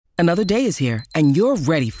Another day is here, and you're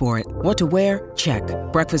ready for it. What to wear? Check.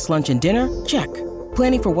 Breakfast, lunch, and dinner? Check.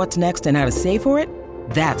 Planning for what's next and how to save for it?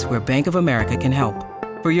 That's where Bank of America can help.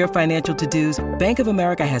 For your financial to-dos, Bank of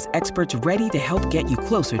America has experts ready to help get you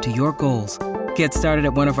closer to your goals. Get started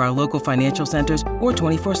at one of our local financial centers or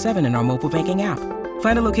 24/7 in our mobile banking app.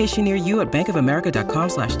 Find a location near you at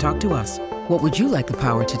bankofamerica.com/talktous. What would you like the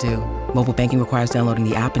power to do? Mobile banking requires downloading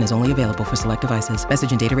the app and is only available for select devices.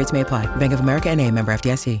 Message and data rates may apply. Bank of America N.A., member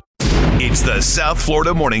FDIC. It's the South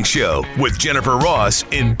Florida Morning Show with Jennifer Ross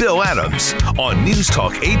and Bill Adams on News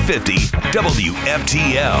Talk 850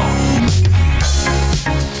 WFTL.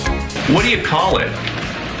 What do you call it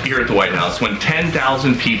here at the White House when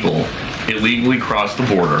 10,000 people illegally cross the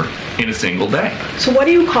border in a single day? So what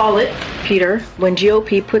do you call it, Peter, when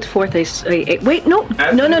GOP puts forth a wait, no, you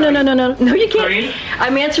can't. Karine?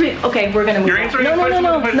 I'm answering. Okay, we're gonna move. You're on. answering No, the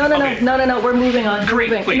question? no. We're moving on. Karine,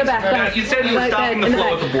 Moving. please. In the back. Now, you said you were stopping the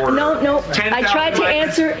flow at the border. No. 10,000 I tried to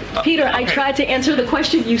answer, Peter. I tried to answer the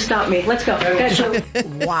question. You stopped me. Let's go.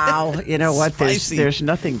 Wow. You know what? Spicy. There's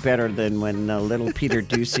nothing better than when little Peter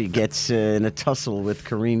Doocy gets in a tussle with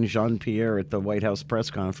Karine Jean-Pierre at the White House press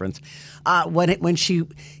conference. When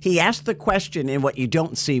he asked the question in what you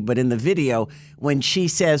don't see, but in the video, when she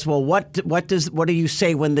says, "Well, what do you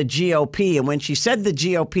say when the GOP?" And when she said the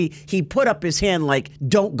GOP, he put up his hand like,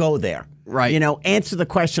 "Don't go there." Right. You know, answer the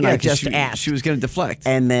question I just asked. She was going to deflect.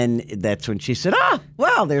 And then that's when she said,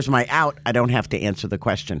 well, there's my out. I don't have to answer the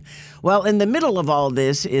question. Well, in the middle of all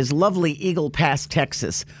this is lovely Eagle Pass,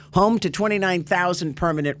 Texas, home to 29,000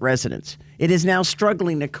 permanent residents. It is now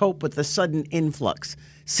struggling to cope with the sudden influx.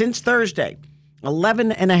 Since Thursday,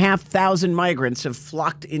 11,500 migrants have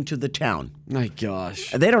flocked into the town. My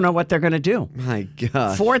gosh. They don't know what they're going to do. My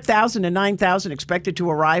gosh. 4,000 to 9,000 expected to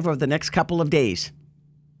arrive over the next couple of days.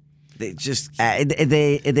 They just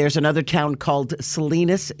There's another town called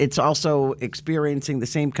Salinas. It's also experiencing the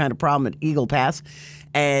same kind of problem at Eagle Pass.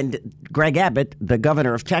 And Greg Abbott, the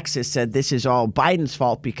governor of Texas, said this is all Biden's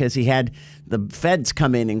fault because he had the feds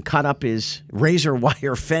come in and cut up his razor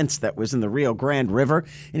wire fence that was in the Rio Grande River.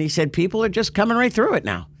 And he said people are just coming right through it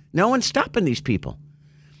now. No one's stopping these people.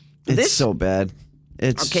 it's so bad.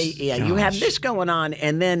 It's Okay, yeah, you have this going on,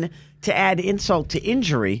 and then to add insult to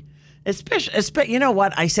injury, especially, you know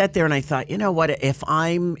what? I sat there and I thought, you know what? If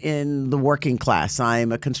I'm in the working class,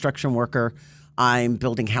 I'm a construction worker, I'm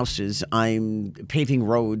building houses, I'm paving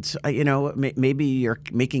roads, maybe you're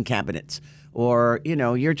making cabinets, or,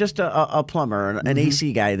 you're just a plumber, an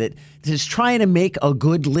AC guy that is trying to make a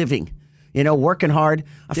good living. Working hard.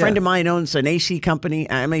 A friend of mine owns an AC company.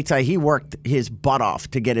 I may tell you, he worked his butt off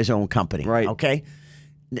to get his own company. Right. Okay?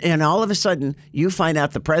 And all of a sudden, you find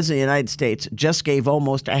out the President of the United States just gave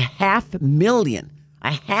almost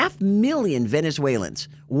 500,000 Venezuelans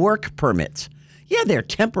work permits. Yeah, they're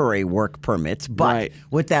temporary work permits, but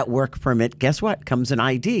with that work permit, guess what? Comes an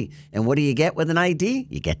ID. And what do you get with an ID?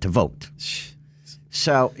 You get to vote.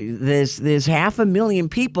 So there's 500,000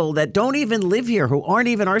 people that don't even live here, who aren't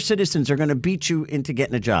even our citizens, are going to beat you into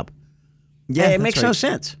getting a job. Yeah, it makes no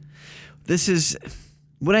sense. This is,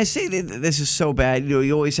 when I say that this is so bad,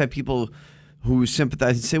 you always have people who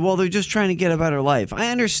sympathize and say, well, they're just trying to get a better life. I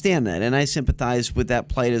understand that, and I sympathize with that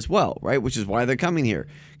plight as well, right? Which is why they're coming here.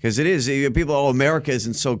 Because it is. People, America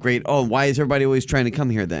isn't so great. Oh, why is everybody always trying to come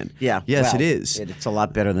here then? Yeah. Yes, well, it is. It's a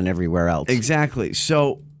lot better than everywhere else. Exactly.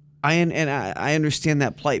 So I understand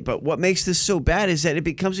that plight, but what makes this so bad is that it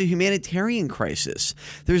becomes a humanitarian crisis.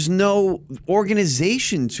 There's no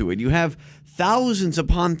organization to it. You have thousands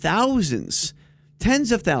upon thousands,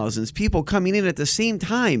 tens of thousands, people coming in at the same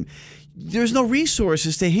time. There's no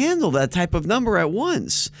resources to handle that type of number at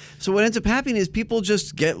once. So what ends up happening is people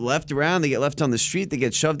just get left around. They get left on the street. They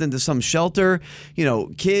get shoved into some shelter.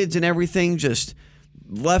 Kids and everything just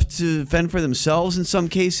left to fend for themselves in some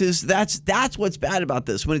cases. That's what's bad about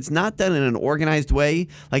this. When it's not done in an organized way,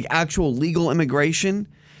 like actual legal immigration,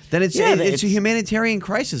 then it's a humanitarian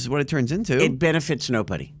crisis is what it turns into. It benefits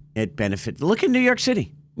nobody. Look at New York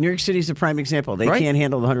City. New York City is a prime example. They can't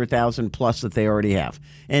handle the 100,000 plus that they already have,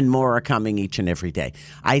 and more are coming each and every day.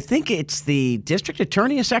 I think it's the district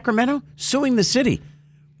attorney of Sacramento suing the city.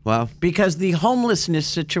 Wow. Because the homelessness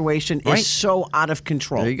situation is so out of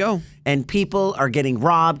control. There you go. And people are getting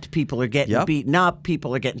robbed. People are getting beaten up.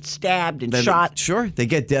 People are getting stabbed and shot. Sure. They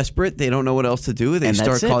get desperate. They don't know what else to do. They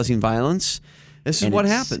start causing violence. This is what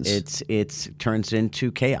happens. It turns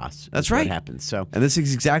into chaos. That's right. What happens. So, and this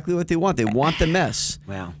is exactly what they want. They want the mess.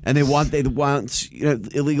 Wow. And they want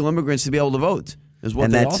illegal immigrants to be able to vote. is what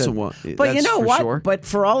And they that's also a- want. But you That's know for what? sure. But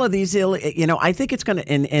for all of these, I think it's going to,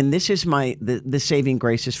 and this is the saving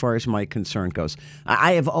grace as far as my concern goes.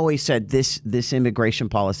 I have always said this immigration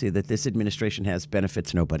policy that this administration has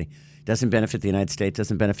benefits nobody. Doesn't benefit the United States,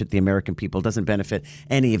 doesn't benefit the American people, doesn't benefit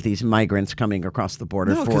any of these migrants coming across the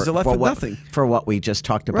border No, 'cause they're left with nothing. for what we just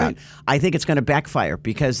talked about. Right. I think it's going to backfire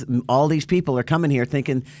because all these people are coming here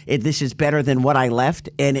thinking this is better than what I left,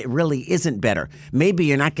 and it really isn't better. Maybe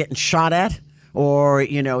you're not getting shot at, or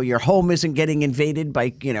your home isn't getting invaded by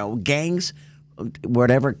gangs,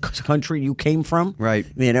 whatever country you came from. Right.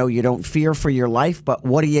 You don't fear for your life, but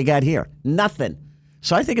what do you got here? Nothing.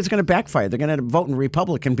 So I think it's going to backfire. They're going to vote in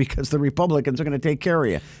Republican because the Republicans are going to take care of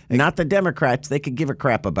you, not the Democrats. They could give a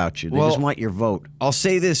crap about you. They just want your vote. I'll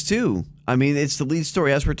say this too. I mean, it's the lead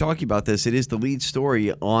story. As we're talking about this, it is the lead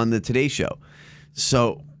story on the Today Show.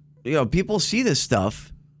 So, people see this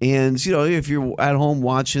stuff. And, if you're at home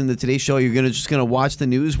watching the Today Show, you're just going to watch the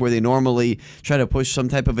news where they normally try to push some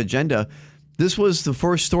type of agenda. This was the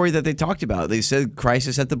first story that they talked about. They said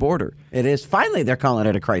crisis at the border. It is. Finally, they're calling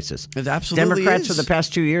it a crisis. It absolutely Democrats is. for the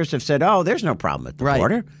past 2 years have said, "Oh, there's no problem at the Right.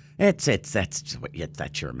 border."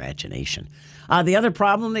 That's your imagination. The other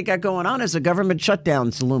problem they got going on is the government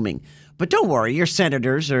shutdown's looming. But don't worry, your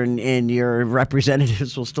senators and your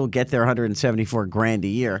representatives will still get their $174,000 a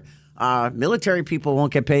year. Military people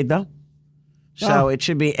won't get paid though. So it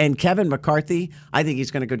should be. And Kevin McCarthy, I think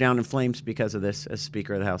he's going to go down in flames because of this as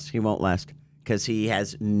Speaker of the House. He won't last because he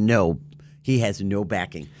has no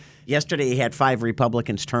backing. Yesterday, he had 5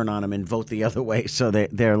 Republicans turn on him and vote the other way. So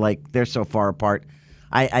they're so far apart.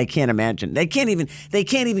 I can't imagine. They can't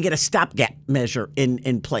even get a stopgap measure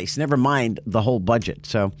in place. Never mind the whole budget.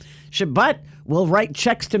 So, but we'll write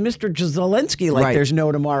checks to Mr. Zelensky like Right. there's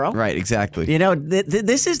no tomorrow. Right, exactly.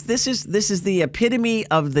 This is the epitome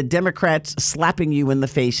of the Democrats slapping you in the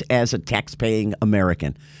face as a tax-paying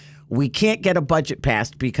American. We can't get a budget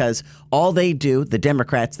passed because all they do, the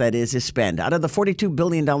Democrats that is spend. Out of the $42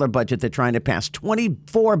 billion budget they're trying to pass,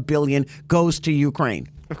 $24 billion goes to Ukraine.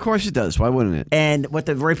 Of course it does. Why wouldn't it? And what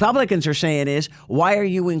the Republicans are saying is, why are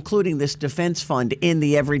you including this defense fund in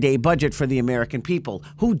the everyday budget for the American people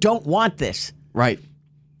who don't want this? Right.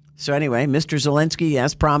 So anyway, Mr. Zelensky,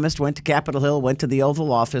 as promised, went to Capitol Hill, went to the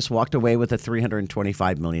Oval Office, walked away with a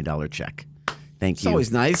 $325 million check. Thank you. It's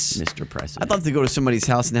always nice. Mr. President. I'd love to go to somebody's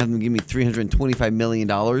house and have them give me $325 million.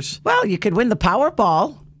 Well, you could win the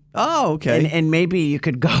Powerball. Oh, okay. And maybe you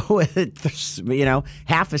could go with,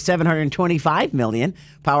 half of $725 million.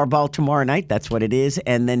 Powerball tomorrow night, that's what it is.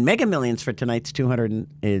 And then Mega Millions for tonight's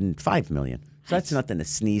 $205 million. So that's nothing to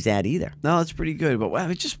sneeze at either. No, that's pretty good. But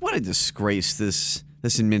wow, just what a disgrace this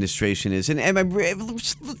administration is. And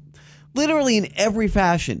literally in every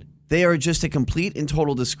fashion, they are just a complete and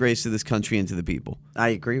total disgrace to this country and to the people. I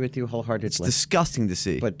agree with you wholeheartedly. It's disgusting to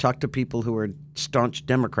see. But talk to people who are staunch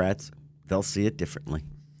Democrats, they'll see it differently.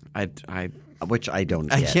 Which I don't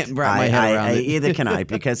get. I can't wrap my head around it. Either can I,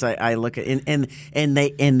 because I look at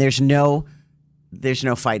and there's no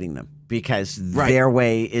fighting them because their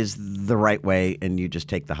way is the right way and you just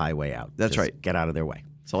take the highway out. That's Just right. Get out of their way.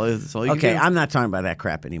 That's all you can Okay, do. I'm not talking about that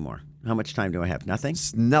crap anymore. How much time do I have? Nothing?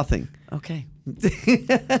 It's nothing. Okay.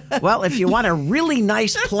 Well, if you want a really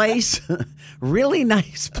nice place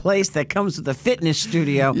that comes with a fitness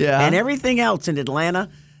studio and everything else in Atlanta,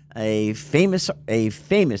 a famous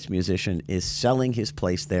musician is selling his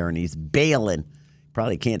place there, and he's bailing.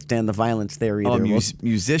 Probably can't stand the violence there either. Oh,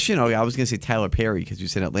 musician? Oh, yeah, I was going to say Tyler Perry because you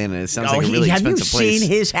said Atlanta. It sounds like a Have really you expensive place. seen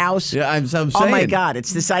his house? Yeah, I'm saying. Oh my God,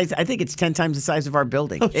 it's the size. I think it's 10 times the size of our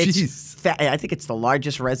building. Oh, jeez. I think it's the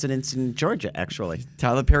largest residence in Georgia, actually.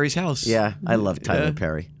 Tyler Perry's house. Yeah, I love Tyler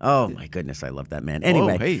Perry. Oh my goodness, I love that man.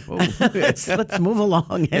 Anyway, whoa. let's move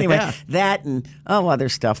along. Anyway, Yeah. that and other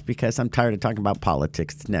stuff because I'm tired of talking about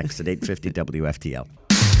politics. Next at 8:50 WFTL.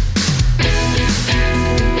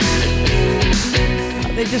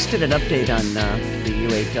 They just did an update on the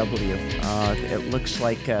UAW. It looks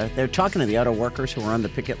like they're talking to the auto workers who are on the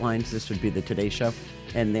picket lines. This would be the Today Show.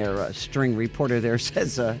 And their string reporter there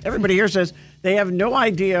says, everybody here says they have no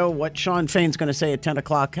idea what Sean Fain's going to say at 10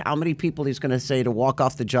 o'clock, how many people he's going to say to walk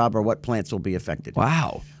off the job or what plants will be affected.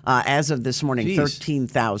 Wow. As of this morning, Jeez.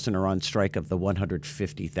 13,000 are on strike of the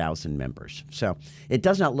 150,000 members. So it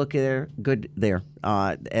does not look good there.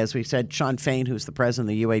 As we said, Sean Fain, who's the president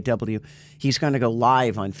of the UAW, he's going to go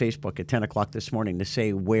live on Facebook at 10 o'clock this morning to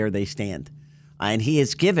say where they stand. And he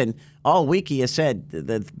has given, all week he has said,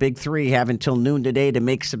 the big three have until noon today to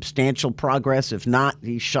make substantial progress. If not,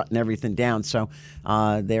 he's shutting everything down. So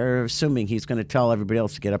they're assuming he's going to tell everybody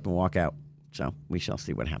else to get up and walk out. So we shall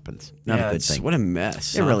see what happens. Not a good thing. What a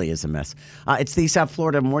mess. It really is a mess. It's the South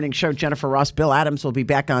Florida Morning Show. Jennifer Ross, Bill Adams will be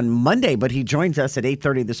back on Monday, but he joins us at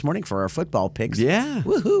 8:30 this morning for our football picks. Yeah.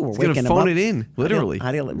 Woohoo. We're He's waking gonna him phone up. it in, literally.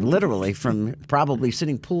 Literally from probably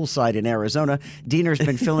sitting poolside in Arizona. Diener's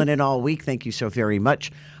been filling in all week. Thank you so very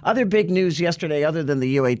much. Other big news yesterday, other than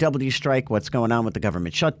the UAW strike, what's going on with the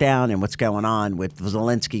government shutdown and what's going on with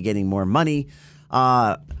Zelensky getting more money.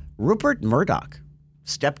 Rupert Murdoch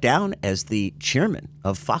stepped down as the chairman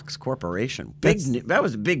of Fox Corporation. That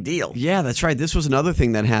was a big deal. Yeah, that's right. This was another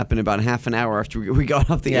thing that happened about half an hour after we got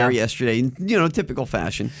off the air yesterday, in, typical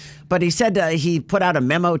fashion. But he said he put out a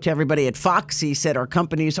memo to everybody at Fox. He said, our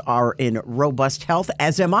companies are in robust health,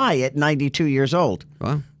 as am I at 92 years old.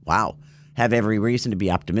 Wow. Have every reason to be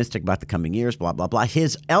optimistic about the coming years, blah, blah, blah.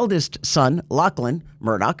 His eldest son, Lachlan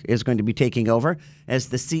Murdoch, is going to be taking over as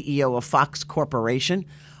the CEO of Fox Corporation.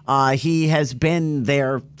 He has been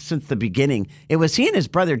there since the beginning. It was he and his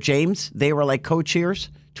brother James. They were like co-chairs,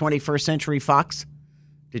 21st Century Fox.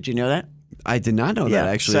 Did you know that? I did not know that,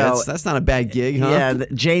 actually. So, that's not a bad gig, huh? Yeah,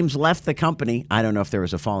 James left the company. I don't know if there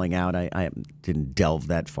was a falling out. I didn't delve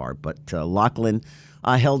that far. But Lachlan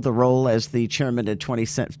held the role as the chairman at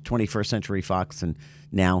 21st Century Fox, and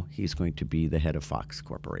now he's going to be the head of Fox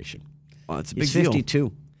Corporation. Well, it's a big he's deal.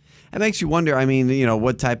 52. It makes you wonder,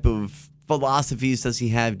 what type of philosophies does he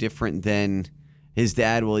have different than his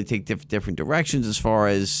dad? Will he take different directions as far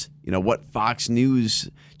as, what Fox News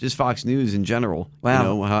in general,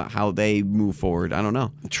 how they move forward? I don't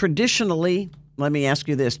know. Traditionally, let me ask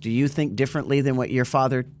you this. Do you think differently than what your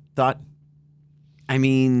father thought?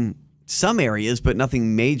 Some areas, but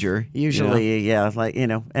nothing major. Usually,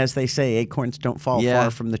 as they say, acorns don't fall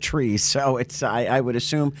far from the trees. So I would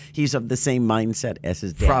assume he's of the same mindset as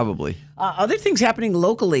his dad. Probably. Other things happening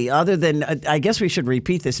locally, other than, I guess we should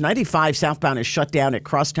repeat this. 95 southbound is shut down at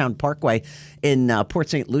Crosstown Parkway in Port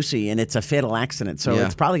St. Lucie, and it's a fatal accident. So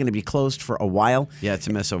it's probably going to be closed for a while. Yeah, it's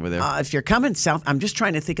a mess over there. If you're coming south, I'm just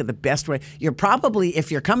trying to think of the best way.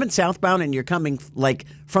 If you're coming southbound and you're coming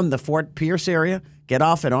from the Fort Pierce area, get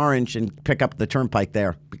off at Orange and pick up the turnpike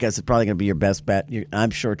there, because it's probably going to be your best bet. I'm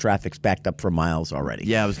sure traffic's backed up for miles already.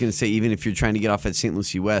 Yeah, I was going to say, even if you're trying to get off at St.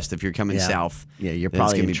 Lucie West, if you're coming south, you're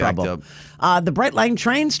probably in trouble. Backed up. The Brightline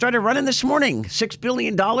train started running this morning, $6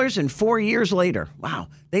 billion, and 4 years later. Wow.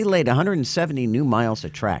 They laid 170 new miles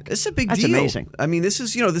of track. It's a big deal. That's amazing. This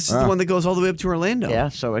is the one that goes all the way up to Orlando. Yeah,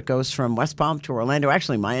 so it goes from West Palm to Orlando.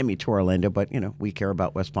 Actually, Miami to Orlando, but, we care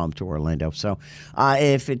about West Palm to Orlando. So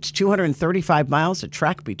if it's 235 miles of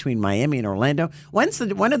track between Miami and Orlando, when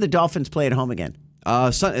do the Dolphins play at home again?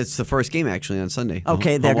 It's the first game, actually, on Sunday.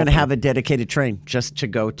 Okay, they're going to have a dedicated train just to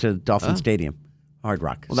go to Dolphin Stadium. Hard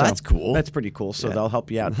Rock. Well, that's cool. That's pretty cool. So they'll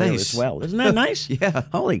help you out there as well. Isn't that nice? Yeah.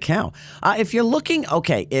 Holy cow. If you're looking,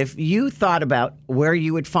 if you thought about where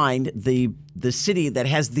you would find the city that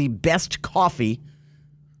has the best coffee,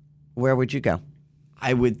 where would you go?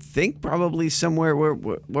 I would think probably somewhere where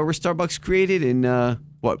Starbucks created in,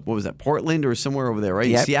 what was that, Portland or somewhere over there, right?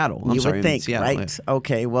 Yep. Seattle. You would think, Seattle, right? Yeah.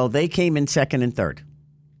 Okay, well, they came in second and third.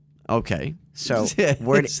 Okay. So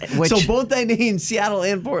both they named Seattle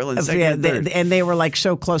and Portland. And they were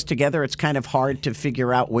so close together. It's kind of hard to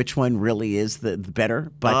figure out which one really is the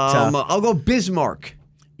better. But I'll go Bismarck.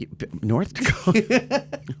 North Dakota.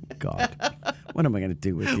 God, what am I going to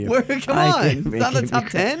do with you? Come on, it's not the top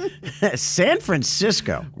 10. San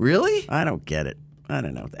Francisco. Really? I don't get it. I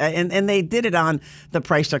don't know. And they did it on the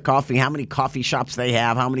price of coffee, how many coffee shops they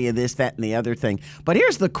have, how many of this, that, and the other thing. But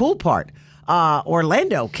here's the cool part.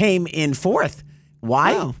 Orlando came in fourth.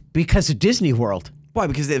 Why? Wow. Because of Disney World. Why?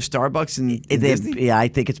 Because they have Starbucks and Disney? Yeah, I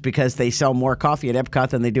think it's because they sell more coffee at Epcot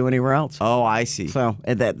than they do anywhere else. Oh, I see. So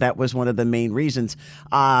that was one of the main reasons.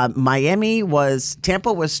 Tampa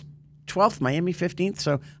was 12th, Miami 15th.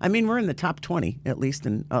 So, we're in the top 20, at least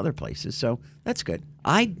in other places. So that's good.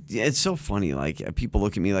 It's so funny. People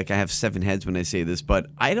look at me like I have 7 heads when I say this, but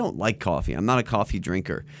I don't like coffee. I'm not a coffee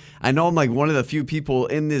drinker. I know I'm one of the few people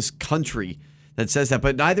in this country that says that,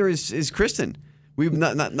 but neither is Kristen. We've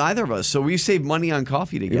neither of us. So we save money on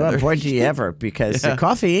coffee together. Boy, do you ever, because the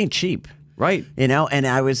coffee ain't cheap. Right. And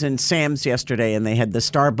I was in Sam's yesterday, and they had the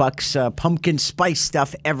Starbucks pumpkin spice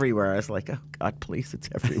stuff everywhere. I was like, oh, God, please, it's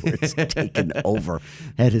everywhere. It's taken over.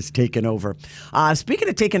 It has taken over. Speaking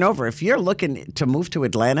of taking over, if you're looking to move to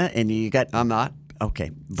Atlanta and you got... I'm not.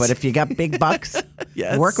 Okay. But if you got big bucks,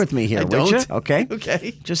 yes. Work with me here, would you? Okay.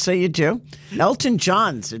 Okay. Just say you do. Elton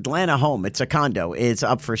John's Atlanta home, it's a condo, is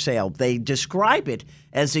up for sale. They describe it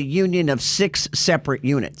as a union of 6 separate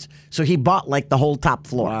units. So he bought the whole top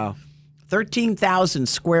floor. Wow. 13,000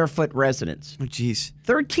 square foot residence. Oh, geez.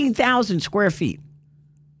 13,000 square feet.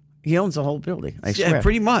 He owns the whole building. I swear. Yeah,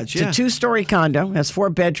 pretty much. It's a 2-story condo. Has 4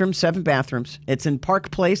 bedrooms, 7 bathrooms. It's in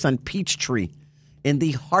Park Place on Peachtree, in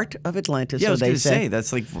the heart of Atlanta. Yeah, so I was they going to say say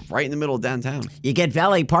that's like right in the middle of downtown. you get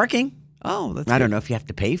valet parking. Oh, that's I don't good. know if you have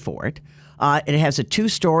to pay for it. It has a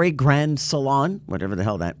 2-story grand salon, whatever the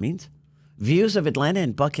hell that means. Views of Atlanta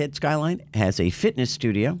and Buckhead skyline. Has a fitness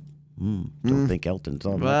studio. Don't think Elton's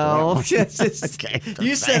all Well, Okay.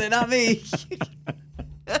 you said it, not me.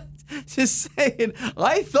 Just saying.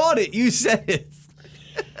 I thought it. You said it.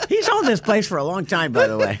 He's owned this place for a long time, by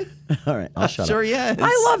the way. All right, I'll shut Sure up. he has.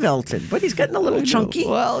 I love Elton, but he's getting a little chunky.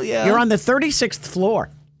 Well, yeah. You're on the 36th floor.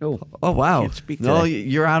 Oh, wow. Can't speak No, today.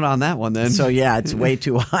 you're out on that one then. So, yeah, it's way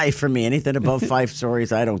too high for me. Anything above 5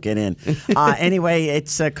 stories, I don't get in. Anyway,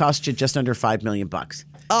 it's cost you just under $5 million.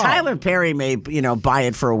 Oh. Tyler Perry may, buy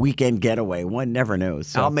it for a weekend getaway. One never knows.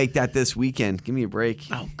 So. I'll make that this weekend. Give me a break.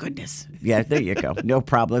 Oh, goodness. Yeah, there you go. No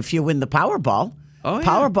problem. If you win the Powerball, Oh, yeah.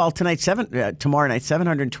 Powerball tomorrow night,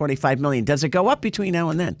 $725 million. Does it go up between now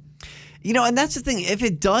and then? And that's the thing. If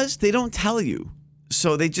it does, they don't tell you.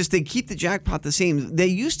 So they keep the jackpot the same. They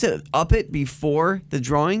used to up it before the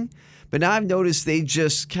drawing, but now I've noticed they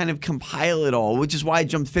just kind of compile it all, which is why it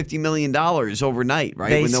jumped $50 million overnight, right?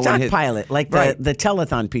 They When no one hit. stockpile it like Right. the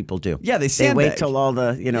telethon people do. Yeah, they wait sandbag. till all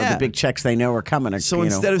the the Yeah. big checks they know are coming. So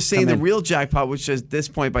instead of saying come the in. real jackpot, which at this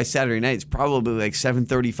point by Saturday night, it's probably like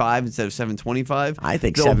 735 instead of 725. I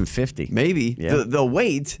think they'll- 750. Maybe. Yeah. They'll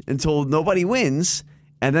wait until nobody wins,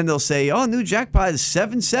 and then they'll say, oh, new jackpot is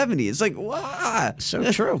 770. It's like, what?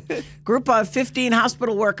 So true. Group of 15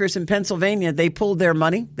 hospital workers in Pennsylvania, they pulled their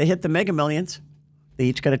money. They hit the Mega Millions. They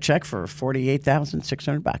each got a check for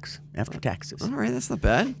 $48,600 after taxes. All right, that's not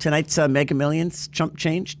bad. Tonight's Mega Millions chump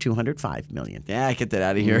change, $205 million. Yeah, get that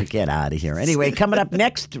out of here. Get out of here. Anyway, coming up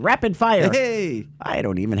next, rapid fire. Hey. I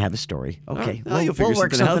don't even have a story. Okay, Oh, you'll figure we'll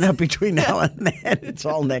work something something out. out between now and then. It's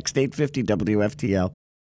all next, 850 WFTL.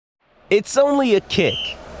 It's only a kick,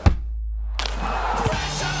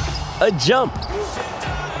 a jump,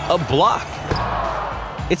 a block.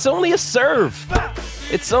 It's only a serve.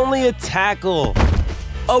 It's only a tackle,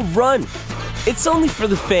 a run. It's only for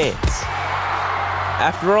the fans.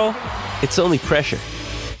 After all, it's only pressure.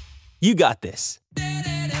 You got this.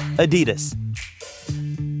 Adidas.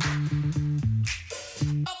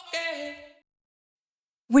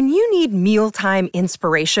 When you need mealtime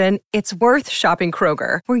inspiration, it's worth shopping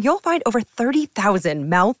Kroger, where you'll find over 30,000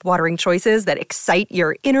 mouth-watering choices that excite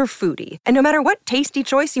your inner foodie. And no matter what tasty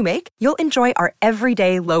choice you make, you'll enjoy our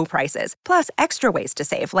everyday low prices, plus extra ways to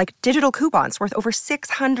save, like digital coupons worth over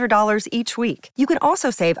 $600 each week. You can also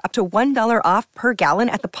save up to $1 off per gallon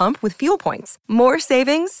at the pump with fuel points. More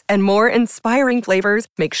savings and more inspiring flavors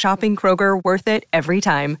make shopping Kroger worth it every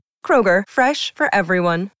time. Kroger, fresh for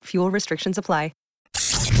everyone. Fuel restrictions apply.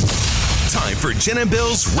 Time for Jen and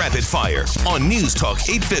Bill's Rapid Fire on News Talk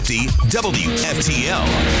 850 WFTL.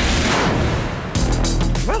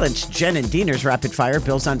 Well, it's Jen and Diener's Rapid Fire.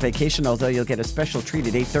 Bill's on vacation, although you'll get a special treat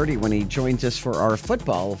at 8:30 when he joins us for our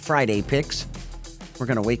football Friday picks. We're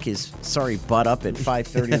going to wake his sorry butt up at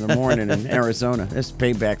 5:30 in the morning in Arizona. This is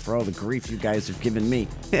payback for all the grief you guys have given me.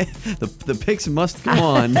 The picks must go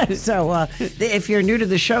on. So if you're new to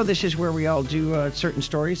the show, this is where we all do certain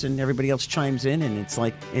stories and everybody else chimes in. And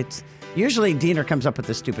it's usually Diener comes up with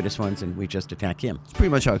the stupidest ones and we just attack him. Pretty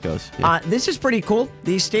much how it goes. Yeah. This is pretty cool.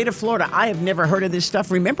 The state of Florida, I have never heard of this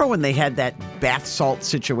stuff. Remember when they had that bath salt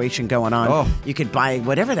situation going on? Oh. You could buy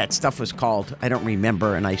whatever that stuff was called. I don't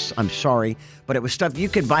remember, and I'm sorry. But it was stuff you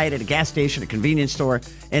could buy it at a gas station, a convenience store,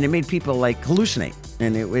 and it made people like hallucinate.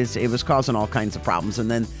 And it was causing all kinds of problems.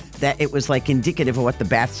 And then that it was like indicative of what the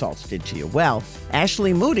bath salts did to you. Well,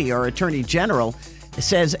 Ashley Moody, our Attorney General,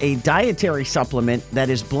 says a dietary supplement that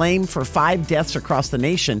is blamed for 5 deaths across the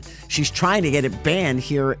nation. She's trying to get it banned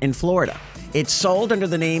here in Florida. It's sold under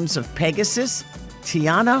the names of Pegasus,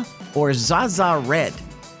 Tiana, or Zaza Red.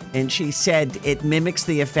 And she said it mimics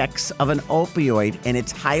the effects of an opioid and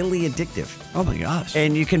it's highly addictive. Oh my gosh.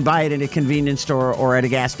 And you can buy it at a convenience store or at a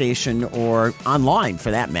gas station or online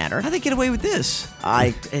for that matter. How'd they get away with this?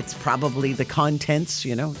 It's probably the contents,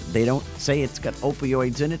 They don't say it's got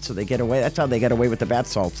opioids in it, so they get away. That's how they got away with the bath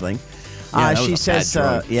salts thing. Yeah, that was she a says,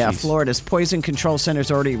 bad drug. Jeez. Florida's Poison Control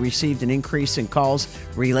Center's already received an increase in calls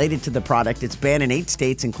related to the product. It's banned in 8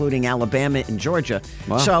 states, including Alabama and Georgia.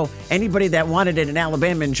 Wow. So anybody that wanted it in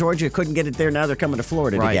Alabama and Georgia couldn't get it there. Now they're coming to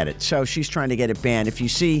Florida to Right. get it. So she's trying to get it banned. If you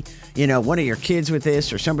see, one of your kids with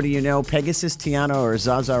this or somebody Pegasus, Tiana, or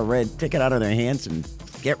Zaza Red, take it out of their hands and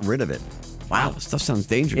get rid of it. Wow, this stuff sounds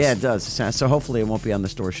dangerous. Yeah, it does. So hopefully it won't be on the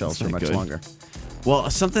store shelves for not much good. longer. Well,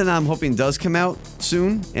 something I'm hoping does come out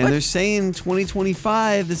soon, and they're saying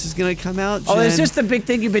 2025. This is going to come out. Jen. Oh, is this the big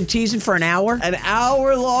thing you've been teasing for an hour? An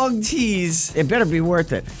hour-long tease. It better be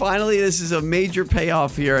worth it. Finally, this is a major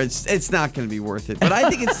payoff here. It's not going to be worth it, but I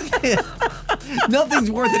think it's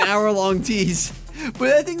nothing's worth an hour-long tease. But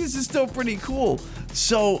I think this is still pretty cool.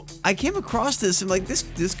 So I came across this and like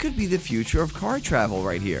this could be the future of car travel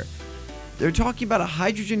right here. They're talking about a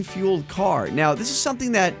hydrogen-fueled car. Now, this is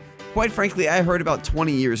something that, quite frankly, I heard about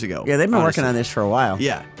 20 years ago. Yeah, they've been working on this for a while.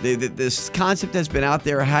 Yeah, this concept has been out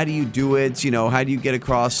there. How do you do it? How do you get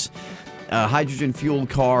across a hydrogen-fueled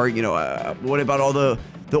car? What about all the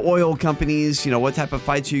oil companies? What type of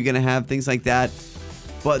fights are you going to have? Things like that.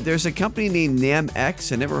 But there's a company named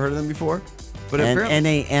NAMX. I never heard of them before. But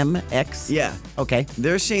NAMX? Yeah. Okay.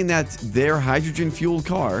 They're saying that their hydrogen-fueled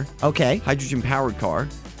car, hydrogen-powered car,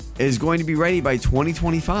 is going to be ready by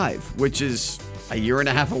 2025, which is a year and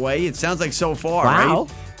a half away. It sounds like so far, wow.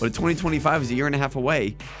 Right? But 2025 is a year and a half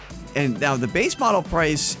away. And now the base model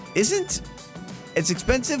price it's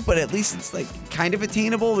expensive, but at least it's like kind of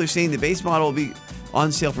attainable. They're saying the base model will be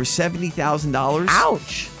on sale for $70,000.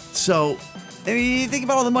 Ouch. So, I mean, you think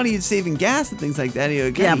about all the money you'd save in gas and things like that.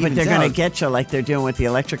 Yeah, but they're going to get you like they're doing with the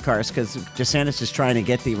electric cars because DeSantis is trying to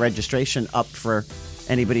get the registration up for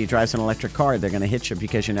anybody who drives an electric car. They're going to hit you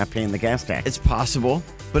because you're not paying the gas tax. It's possible,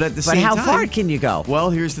 but at the same time... But how far can you go? Well,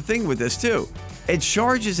 here's the thing with this, too. It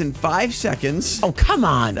charges in 5 seconds. Oh, come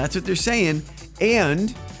on. That's what they're saying.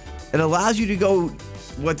 And it allows you to go,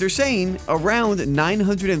 what they're saying, around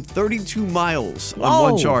 932 miles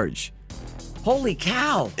on one charge. Holy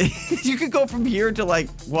cow. You could go from here to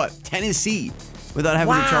Tennessee without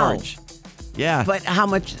having to charge. Yeah. But how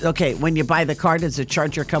much, okay, when you buy the car, does the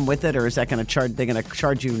charger come with it or is that going to charge, they're going to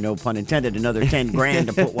charge you, no pun intended, another 10 grand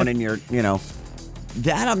to put one in your,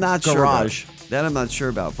 That I'm not garage. Sure about. That I'm not sure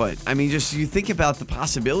about. But, I mean, just you think about the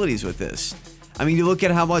possibilities with this. I mean, you look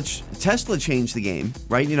at how much Tesla changed the game,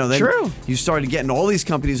 right? True. You started getting all these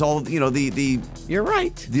companies, You're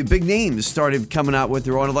right. The big names started coming out with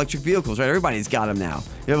their own electric vehicles, right? Everybody's got them now.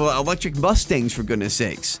 You have electric Mustangs, for goodness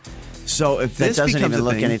sakes. So if this doesn't becomes even a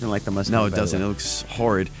look thing, anything like the Mustang. no, it doesn't. It looks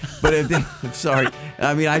horrid. But I'm sorry.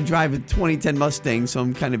 I mean, I drive a 2010 Mustang, so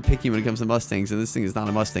I'm kind of picky when it comes to Mustangs, and this thing is not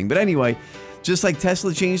a Mustang. But anyway, just like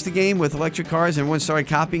Tesla changed the game with electric cars, everyone started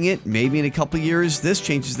copying it. Maybe in a couple of years, this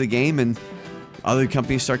changes the game, and other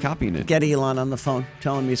companies start copying it. Get Elon on the phone.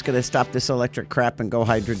 Tell him he's going to stop this electric crap and go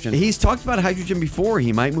hydrogen. He's talked about hydrogen before.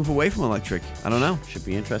 He might move away from electric. I don't know. Should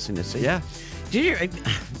be interesting to see. Yeah.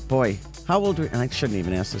 Boy, how old were you? I shouldn't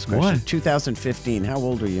even ask this question. What? 2015. How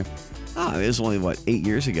old were you? It was only, 8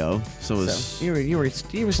 years ago. So it was you were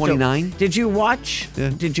 29. Still, did you watch? Yeah.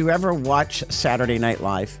 Did you ever watch Saturday Night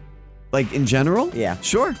Live? Like in general? Yeah.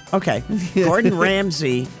 Sure. Okay. Gordon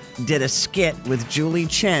Ramsay did a skit with Julie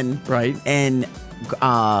Chen. Right. And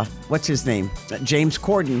what's his name? James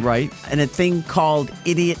Corden. Right. And a thing called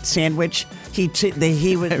Idiot Sandwich.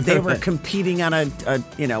 They were competing on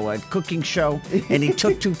a cooking show, and he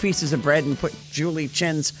took 2 pieces of bread and put Julie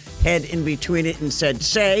Chen's head in between it and said,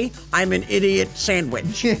 "Say, I'm an idiot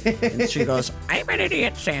sandwich." And she goes, "I'm an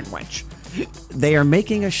idiot sandwich." They are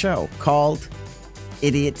making a show called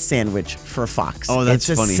Idiot Sandwich for Fox. Oh, that's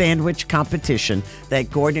funny. It's a sandwich competition that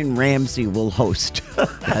Gordon Ramsay will host.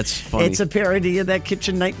 That's funny. It's a parody of that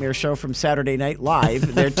Kitchen Nightmare show from Saturday Night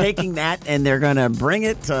Live. They're taking that and they're going to bring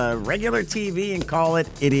it to regular TV and call it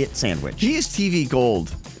Idiot Sandwich. He is TV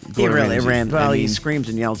gold. He really ran. Well, I he mean, screams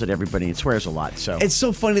and yells at everybody and swears a lot. So it's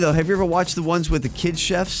so funny, though. Have you ever watched the ones with the kids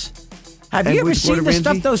chefs? Have you ever seen the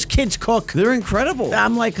stuff those kids cook? They're incredible.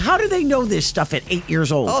 I'm like, how do they know this stuff at 8 years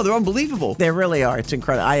old? Oh, they're unbelievable. They really are. It's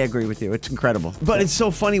incredible. I agree with you. It's incredible. But it's so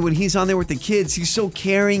funny when he's on there with the kids. He's so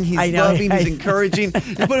caring. He's loving. He's encouraging.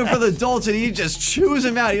 You put him for the adults, and he just chews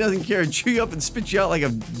them out. He doesn't care. Chew you up and spit you out like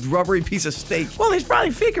a rubbery piece of steak. Well, he's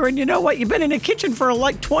probably figuring, you know what? You've been in the kitchen for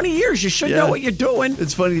 20 years. You should know what you're doing.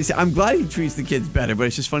 It's funny to see. I'm glad he treats the kids better, but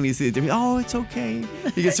it's just funny to see the oh, it's okay.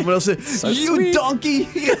 He gets someone else to, so you sweet. Donkey.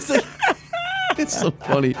 He gets like, it's so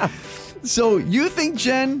funny. So you think,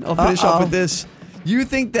 Jen, I'll finish off with this. You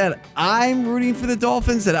think that I'm rooting for the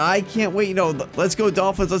Dolphins, that I can't wait? Let's go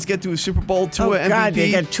Dolphins. Let's get to a Super Bowl, to oh, an MVP. God,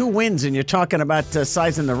 you got 2 wins, and you're talking about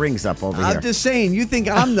sizing the rings up over here. I'm just saying, you think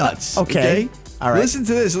I'm nuts. Okay. All right. Listen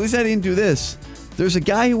to this. At least I didn't do this. There's a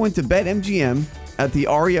guy who went to BetMGM at the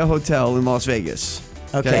Aria Hotel in Las Vegas.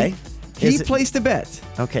 Okay. He placed a bet.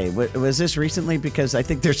 Okay, was this recently? Because I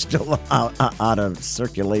think they're still out of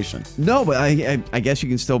circulation. No, but I guess you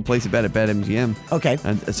can still place a bet at BetMGM. Okay.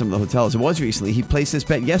 At some of the hotels. It was recently. He placed this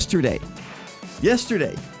bet yesterday.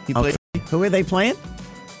 He played. Who are they playing?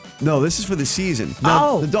 No, this is for the season. Now,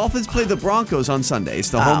 Oh. the Dolphins play the Broncos on Sunday. It's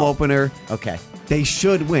the home opener. Okay. They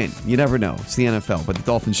should win. You never know. It's the NFL, but the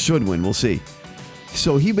Dolphins should win. We'll see.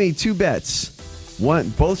 So he made 2 bets.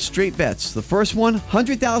 Both straight bets. The first one,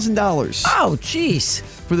 $100,000 Oh, jeez.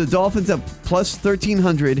 for the Dolphins at plus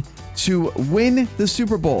 1,300 to win the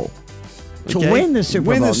Super Bowl. To Okay? win the Super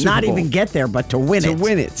Win Bowl. the Super Not Bowl. even get there, but to win To it.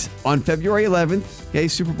 win it on February 11th. Okay,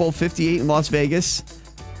 Super Bowl 58 in Las Vegas.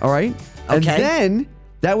 All right? And Okay. then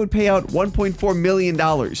that would pay out $1.4 million.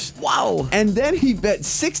 Wow. And then he bet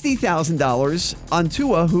 $60,000 on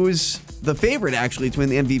Tua, who is the favorite actually to win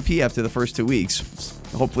the MVP after the first 2 weeks.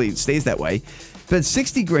 Hopefully it stays that way. Bet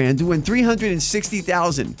 $60,000 to win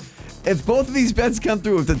 $360,000. If both of these bets come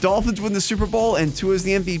through, if the Dolphins win the Super Bowl and Tua is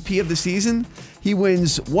the MVP of the season, he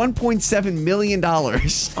wins $1.7 million.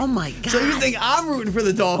 Oh, my God. So you think I'm rooting for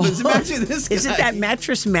the Dolphins? Imagine this guy. Is it that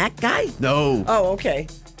Mattress Mac guy? No. Oh, okay.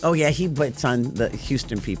 Oh, yeah, he bets on the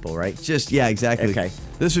Houston people, right? Yeah, exactly. Okay.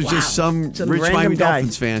 This was Wow. just some rich random Miami guy.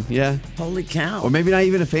 Dolphins fan. Yeah. Holy cow. Or maybe not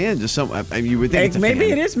even a fan. Just some. I mean, you would think it's a Maybe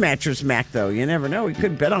fan. it is Mattress Mac, though. You never know. He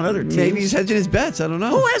could bet on other teams. Maybe he's hedging his bets. I don't know.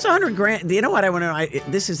 Who has $100,000? You know what I want to know?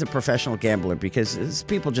 This is a professional gambler because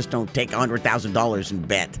people just don't take $100,000 and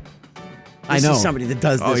bet. I This know is somebody that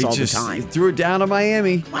does this he all just the time. threw it down on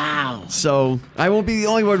Miami. Wow. So I won't be the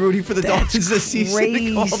only one rooting for the That's Dolphins this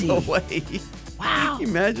season all crazy. the way. Wow. Can you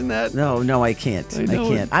imagine that? No, I can't. I I know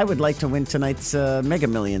can't. it. I would like to win tonight's Mega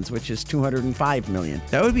Millions, which is $205 million.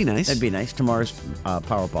 That would be nice. That'd be nice. Tomorrow's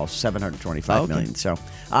Powerball, $725 million. Okay. So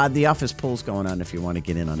the office pool's going on if you want to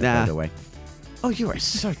get in on it, by Nah. the way. Oh, you are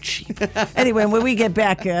so cheap. Anyway, when we get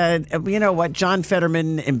back, you know what? John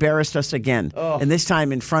Fetterman embarrassed us again. And this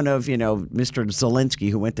time in front of, Mr. Zelensky,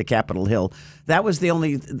 who went to Capitol Hill. That was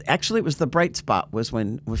actually, it was the bright spot was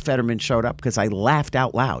when Fetterman showed up because I laughed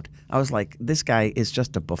out loud. I was like, this guy is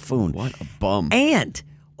just a buffoon. What a bum. And,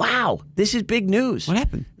 wow, this is big news. What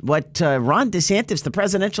happened? What Ron DeSantis, the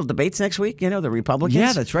presidential debates next week, the Republicans.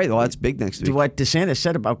 Yeah, that's right. Well, that's big next week. What DeSantis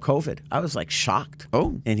said about COVID. I was like shocked.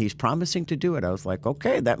 Oh. And he's promising to do it. I was like,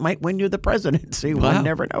 okay, that might win you the presidency. Wow. One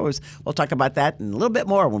never knows. We'll talk about that and a little bit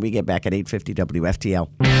more when we get back at 8:50 WFTL.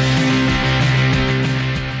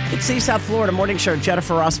 It's the South Florida Morning Show.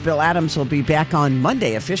 Jennifer Ross, Bill Adams will be back on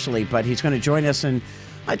Monday officially, but he's going to join us in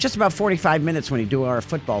just about 45 minutes when we do our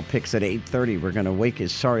football picks at 8:30. We're going to wake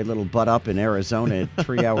his sorry little butt up in Arizona at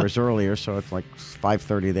 3 hours earlier, so it's like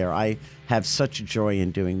 5:30 there. I have such joy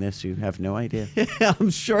in doing this. You have no idea.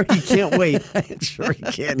 I'm sure he can't wait. I'm sure he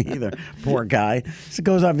can't either. Poor guy. He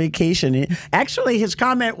goes on vacation. Actually, his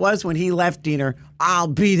comment was when he left Diener, I'll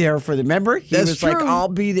be there for the member. He That's was like, true. I'll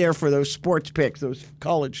be there for those sports picks, those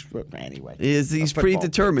college. Anyway. He's football pretty picks.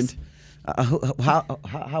 determined.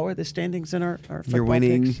 How are the standings in our football You're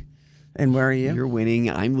winning. picks? And where are you? You're winning.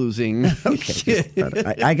 I'm losing. Okay.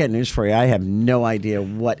 I got news for you. I have no idea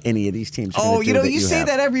what any of these teams are Oh, gonna do you say have.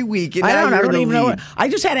 that every week. And I now don't, you're I in don't the even know. lead. I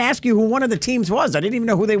just had to ask you who one of the teams was. I didn't even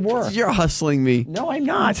know who they were. You're hustling me. No, I'm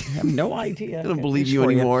not. I have no idea. I don't believe you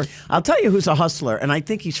anymore. I'll tell you who's a hustler, and I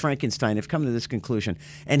think he's Frankenstein. I've come to this conclusion,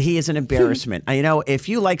 and he is an embarrassment. If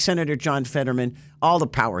you like Senator John Fetterman, all the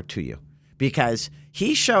power to you, because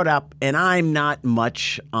he showed up, and I'm not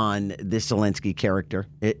much on this Zelensky character.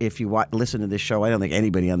 If you listen to this show, I don't think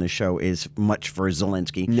anybody on this show is much for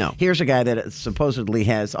Zelensky. No. Here's a guy that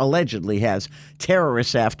allegedly has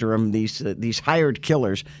terrorists after him, these hired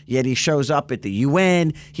killers, yet he shows up at the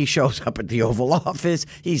UN, he shows up at the Oval Office,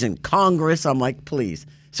 he's in Congress. I'm like, please.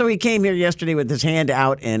 So he came here yesterday with his hand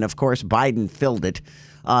out, and of course, Biden filled it.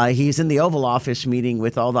 He's in the Oval Office meeting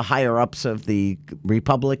with all the higher-ups of the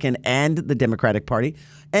Republican and the Democratic Party,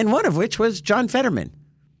 and one of which was John Fetterman.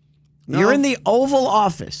 You're in the Oval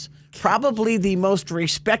Office, probably the most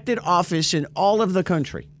respected office in all of the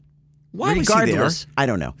country. Why was he there? Regardless, I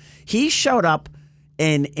don't know. He showed up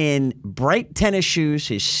in bright tennis shoes,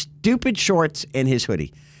 his stupid shorts, and his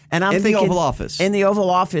hoodie. And I'm In the thinking, Oval Office. In the Oval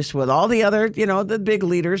Office with all the other, the big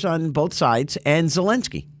leaders on both sides and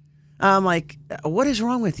Zelensky. I'm like, what is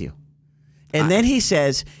wrong with you? And then he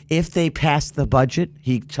says, if they pass the budget,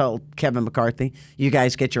 he told Kevin McCarthy, you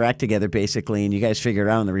guys get your act together, basically, and you guys figure it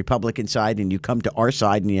out on the Republican side, and you come to our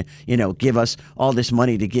side, and you give us all this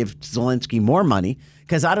money to give Zelensky more money,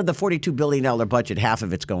 because out of the $42 billion budget, half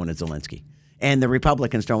of it's going to Zelensky. And the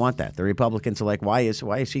Republicans don't want that. The Republicans are like, why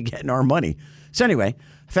is he getting our money? So anyway,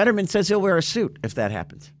 Fetterman says he'll wear a suit if that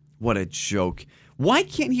happens. What a joke. Why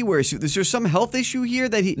can't he wear a suit? Is there some health issue here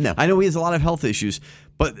that he? No. I know he has a lot of health issues,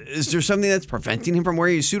 but is there something that's preventing him from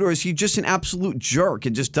wearing a suit, or is he just an absolute jerk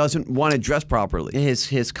and just doesn't want to dress properly?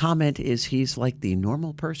 His comment is he's like the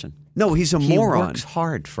normal person. No, he's a He moron. works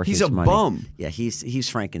hard for He's his a money. bum. Yeah, he's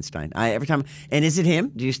Frankenstein. Every time. And is it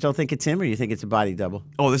him? Do you still think it's him, or do you think it's a body double?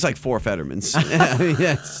 Oh, there's like 4 Fettermans.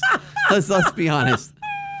 Yes. Let's be honest.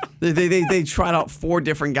 They tried out 4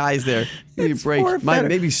 different guys there. Maybe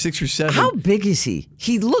maybe 6 or 7. How big is he?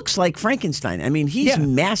 He looks like Frankenstein. I mean, he's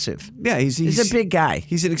massive. Yeah, he's a big guy.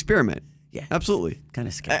 He's an experiment. Yeah, absolutely. Kind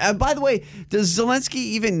of scary. By the way, does Zelensky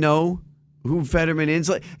even know who Fetterman is?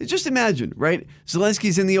 Like, just imagine, right?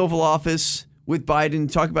 Zelensky's in the Oval Office with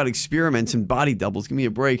Biden. Talk about experiments and body doubles. Give me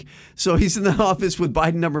a break. So he's in the office with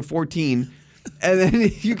Biden number 14. And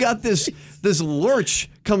then you got this lurch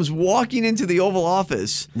comes walking into the Oval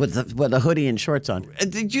Office with the hoodie and shorts on.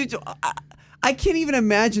 And I can't even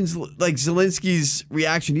imagine like Zelensky's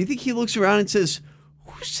reaction. Do you think he looks around and says,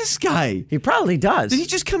 "Who's this guy?" He probably does. Did he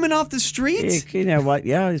just come in off the streets? You know what?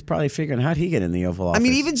 Yeah, he's probably figuring how'd he get in the Oval Office. I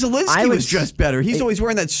mean, even Zelensky was dressed better. He's always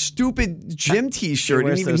wearing that stupid gym T-shirt,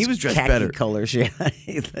 and even he was dressed khaki better. Colors, yeah.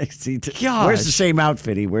 Gosh. Wears the same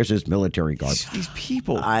outfit. He wears his military garb. These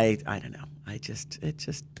people. I don't know. It just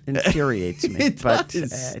infuriates me.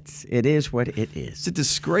 It is what it is. It's a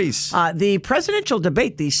disgrace. The presidential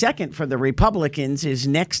debate, the second for the Republicans, is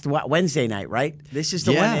next Wednesday night, right? This is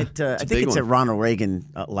the one at I think it's at Ronald Reagan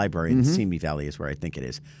Library in Simi Valley is where I think it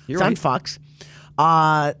is. It's on Fox.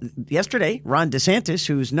 Yesterday, Ron DeSantis,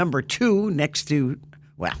 who's number 2 next to,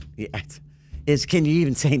 can you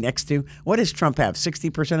even say next to? What does Trump have?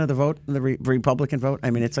 60% of the vote, the Republican vote?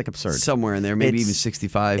 I mean, it's like absurd. Somewhere in there, maybe even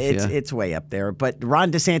 65. It's way up there. But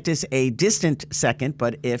Ron DeSantis, a distant second.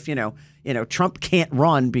 But if Trump can't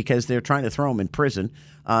run because they're trying to throw him in prison,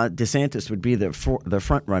 DeSantis would be the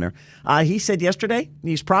front runner. He said yesterday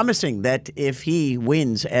he's promising that if he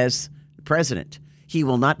wins as president, he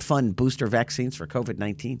will not fund booster vaccines for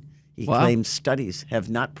COVID-19. He claims studies have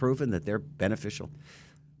not proven that they're beneficial.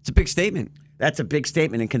 It's a big statement. That's a big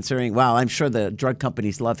statement, and considering, I'm sure the drug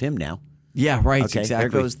companies love him now. Yeah, right. Okay,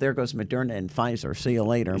 exactly. There goes Moderna and Pfizer. See you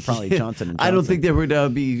later, and probably Johnson and Johnson. I don't think they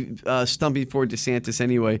would be stumping for DeSantis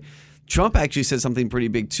anyway. Trump actually said something pretty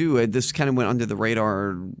big too. This kind of went under the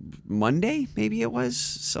radar Monday, maybe it was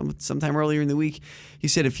sometime earlier in the week. He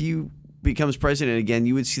said if he becomes president again,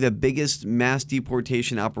 you would see the biggest mass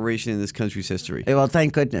deportation operation in this country's history. Well,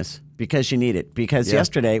 thank goodness, because you need it. Because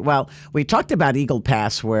yesterday, we talked about Eagle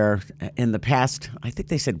Pass, where in the past, I think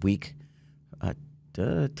they said week,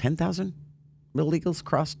 10,000 illegals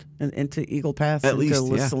crossed into Eagle Pass, at into least,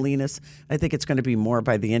 Las Salinas. I think it's going to be more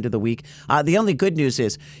by the end of the week. The only good news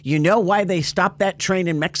is, you know why they stopped that train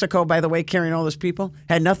in Mexico, by the way, carrying all those people?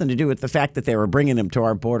 Had nothing to do with the fact that they were bringing them to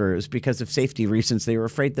our border. It was because of safety reasons. They were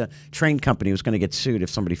afraid the train company was going to get sued if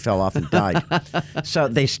somebody fell off and died. So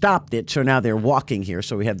they stopped it. So now they're walking here.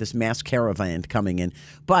 So we have this mass caravan coming in.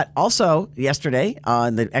 But also yesterday,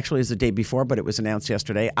 actually it was the day before, but it was announced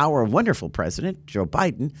yesterday, our wonderful president, Joe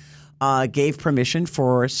Biden, gave permission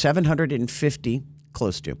for 750,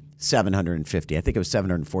 close to 750, I think it was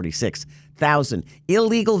 746,000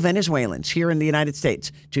 illegal Venezuelans here in the United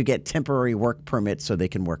States to get temporary work permits so they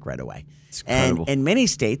can work right away. And in many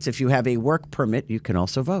states, if you have a work permit, you can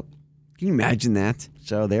also vote. Can you imagine that?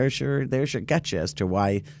 So there's your gotcha as to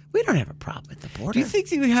why we don't have a problem at the border. Do you think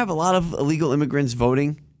we have a lot of illegal immigrants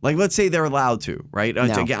voting? Like, let's say they're allowed to, right? No.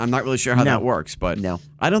 Again, I'm not really sure how that works, but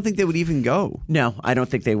I don't think they would even go. No, I don't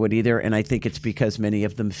think they would either, and I think it's because many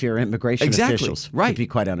of them fear immigration officials. Right. To be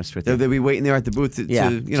quite honest with you, they'll be waiting there at the booth to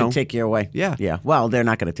take you away. Yeah. Well, they're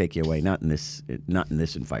not going to take you away. Not in this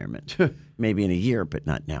environment. Maybe in a year, but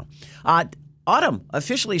not now. Autumn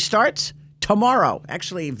officially starts tomorrow.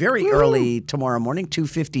 Actually, very early tomorrow morning,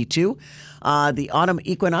 2:52. The autumn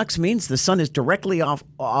equinox means the sun is directly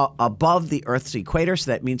above the Earth's equator, so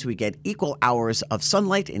that means we get equal hours of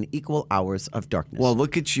sunlight and equal hours of darkness. Well,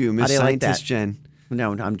 look at you, Miss Scientist Jen.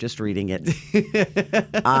 No, I'm just reading it.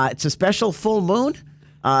 It's a special full moon.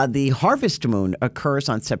 The harvest moon occurs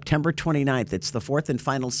on September 29th. It's the 4th and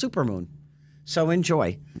final supermoon. So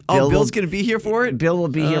enjoy. Bill's going to be here for it? Bill will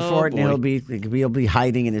be here for it, and he'll be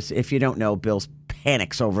hiding in his. If you don't know, Bill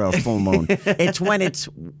panics over a full moon. It's when it's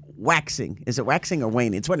waxing. Is it waxing or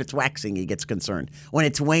waning? It's when it's waxing he gets concerned. When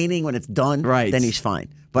it's waning, when it's done, then he's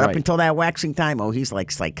fine. But up until that waxing time, he's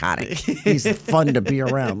like psychotic. He's fun to be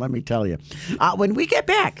around, let me tell you. When we get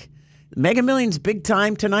back, Mega Millions big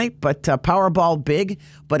time tonight, but Powerball big.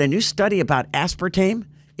 But a new study about aspartame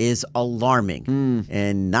is alarming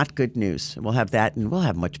and not good news. We'll have that, and we'll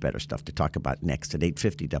have much better stuff to talk about next at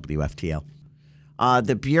 8:50 WFTL.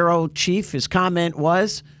 The bureau chief, his comment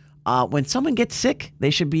was, when someone gets sick,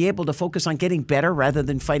 they should be able to focus on getting better rather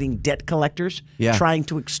than fighting debt collectors trying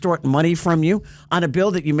to extort money from you on a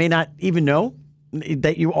bill that you may not even know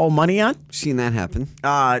that you owe money on. Seen that happen.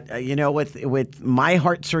 With my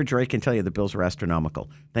heart surgery, I can tell you the bills are astronomical.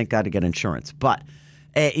 Thank God to get insurance. But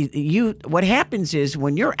what happens is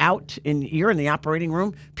when you're out and you're in the operating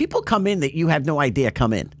room, people come in that you have no idea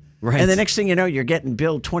come in. Right. And the next thing you know, you're getting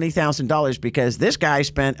billed $20,000 because this guy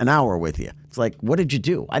spent an hour with you. It's like, what did you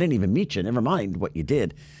do? I didn't even meet you. Never mind what you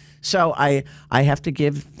did. So I have to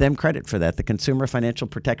give them credit for that. The Consumer Financial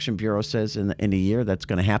Protection Bureau says in a year that's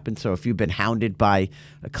going to happen. So if you've been hounded by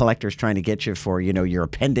collectors trying to get you for your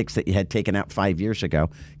appendix that you had taken out 5 years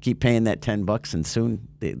ago, keep paying that $10 and soon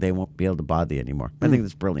they won't be able to bother you anymore. I think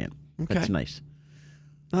that's brilliant. Okay. That's nice.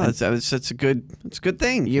 No, that's a good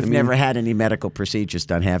thing. You've never had any medical procedures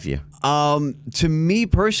done, have you? To me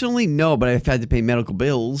personally, no, but I've had to pay medical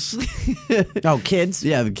bills. Oh, kids?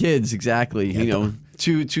 Yeah, the kids, exactly.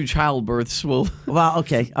 Two childbirths will. Well,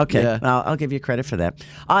 okay. Yeah. Well, I'll give you credit for that.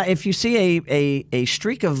 If you see a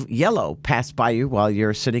streak of yellow pass by you while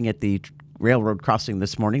you're sitting at the railroad crossing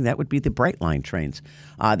this morning, that would be the Brightline trains.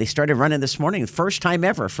 They started running this morning, the first time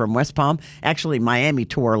ever from West Palm, actually Miami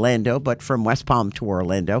to Orlando, but from West Palm to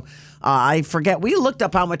Orlando. I forget, we looked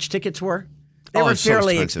up how much tickets were. They were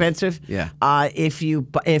fairly so expensive. Yeah. But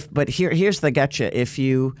here's the gotcha. If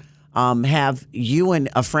you have you and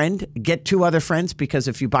a friend, get two other friends, because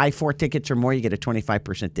if you buy 4 tickets or more, you get a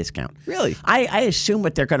 25% discount. Really? I assume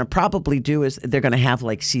what they're going to probably do is they're going to have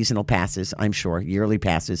like seasonal passes, I'm sure, yearly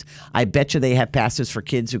passes. I bet you they have passes for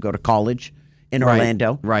kids who go to college in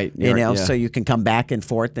Orlando. Right. So you can come back and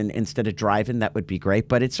forth, and instead of driving, that would be great.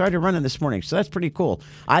 But it started running this morning, so that's pretty cool.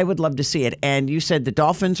 I would love to see it. And you said the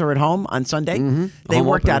Dolphins are at home on Sunday? Mm-hmm. They home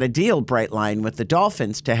worked opener. out a deal, Brightline, with the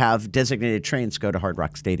Dolphins to have designated trains go to Hard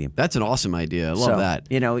Rock Stadium. That's an awesome idea. I love that.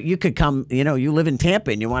 You could come, you live in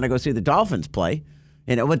Tampa and you want to go see the Dolphins play.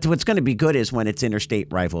 What's going to be good is when it's interstate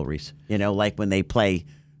rivalries, like when they play.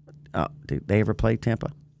 Did they ever play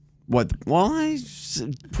Tampa? What? Well,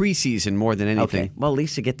 preseason more than anything. Okay. Well, at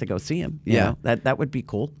least you get to go see him. Yeah. That would be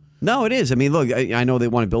cool. No, it is. I mean, look, I know they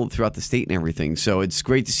want to build it throughout the state and everything, so it's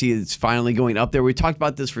great to see it's finally going up there. We talked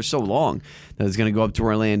about this for so long, that it's going to go up to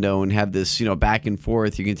Orlando and have this, back and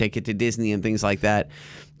forth. You can take it to Disney and things like that.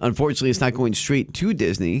 Unfortunately, it's not going straight to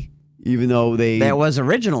Disney, even though that was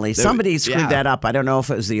originally. Somebody screwed that up. I don't know if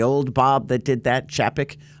it was the old Bob that did that,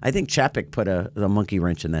 Chapek. I think Chapek put the monkey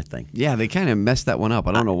wrench in that thing. Yeah, they kind of messed that one up.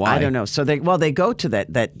 I don't know why. I don't know. So they go to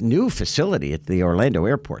that new facility at the Orlando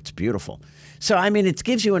airport. It's beautiful. So, I mean, it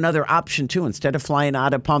gives you another option, too. Instead of flying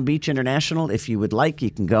out of Palm Beach International, if you would like,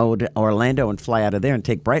 you can go to Orlando and fly out of there and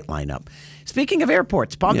take Brightline up. Speaking of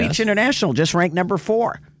airports, Palm Beach International just ranked number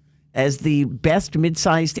 4 as the best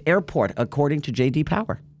mid-sized airport, according to J.D.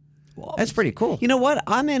 Power. Well, that's pretty cool. You know what?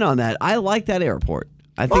 I'm in on that. I like that airport.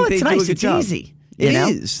 I think they it's do nice. a good It's job. easy. It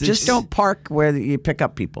is. Just don't park where you pick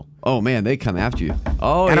up people. Oh, man, they come after you.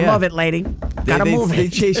 Oh, Gotta move it, lady. Gotta move it. They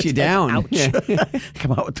chase you down. Ouch.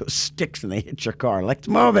 Come out with those sticks and they hit your car. Let's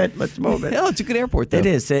move it. Let's move it. Oh, it's a good airport, though. It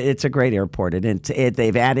is. It's a great airport.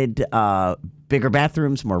 They've added bigger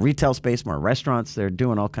bathrooms, more retail space, more restaurants. They're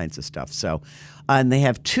doing all kinds of stuff. So, and they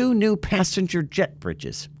have 2 new passenger jet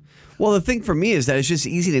bridges. Well, the thing for me is that it's just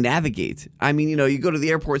easy to navigate. I mean, you go to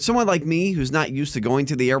the airport. Someone like me who's not used to going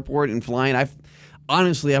to the airport and flying, I've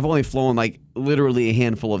only flown like literally a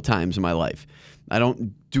handful of times in my life. I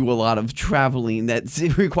don't do a lot of traveling that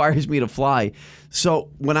requires me to fly. So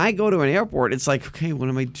when I go to an airport, it's like, okay, what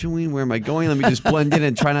am I doing? Where am I going? Let me just blend in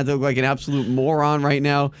and try not to look like an absolute moron right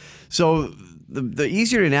now. So the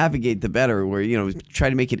easier to navigate, the better. Where try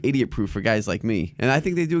to make it idiot-proof for guys like me, and I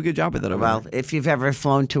think they do a good job of that. Well, if you've ever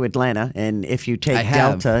flown to Atlanta, and if you take I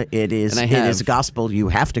have. Delta, it is gospel. You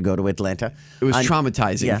have to go to Atlanta. It was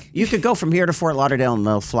traumatizing. Yeah, you could go from here to Fort Lauderdale, and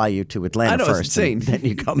they'll fly you to Atlanta I know, first. it's insane. And then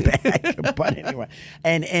you come back. But anyway,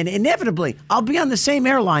 and inevitably, I'll be on the same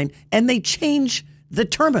airline, and they change the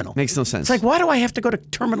terminal. Makes no sense. It's like, why do I have to go to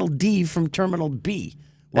Terminal D from Terminal B?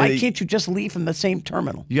 Why can't you just leave from the same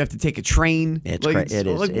terminal? You have to take a train. It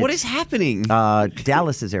is. What is happening?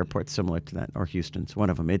 Dallas's airport's similar to that, or Houston's, one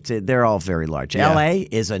of them. They're all very large. Yeah. L.A.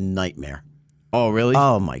 is a nightmare. Oh, really?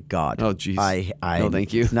 Oh, my God. Oh, geez. No,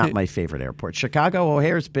 thank you. It's not my favorite airport. Chicago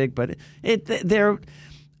O'Hare's big, but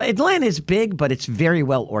Atlanta is big, but it's very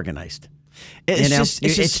well organized.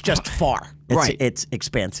 It's just far. Right. It's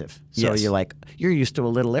expansive. So Yes. you're used to a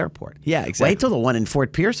little airport. Yeah, exactly. Wait till the one in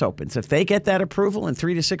Fort Pierce opens. If they get that approval in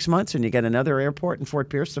 3 to 6 months and you get another airport in Fort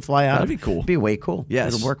Pierce to fly out, That'd be cool. It'd be way cool.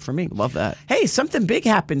 Yes. It'll work for me. Love that. Hey, something big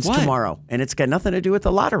happens What? tomorrow, and it's got nothing to do with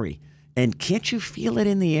the lottery. And can't you feel it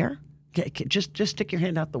in the air? Just stick your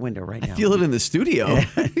hand out the window right now. I feel it in the studio.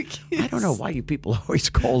 I don't know why you people are always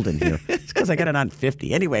cold in here. It's because I got it on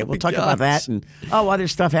 50. Anyway, we'll talk about that and other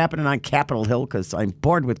stuff happening on Capitol Hill because I'm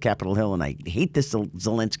bored with Capitol Hill and I hate this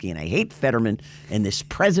Zelensky and I hate Fetterman and this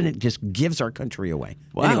president just gives our country away.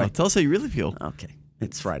 Wow. Anyway, Tell us how you really feel. Okay.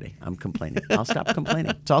 It's Friday. I'm complaining. I'll stop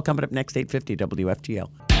complaining. It's all coming up next, 8:50 WFTL.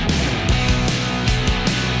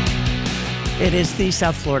 It is the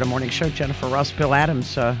South Florida Morning Show. Jennifer Ross, Bill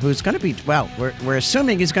Adams, who's going to be, we're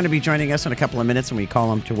assuming he's going to be joining us in a couple of minutes, and we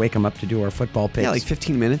call him to wake him up to do our football picks. Yeah, like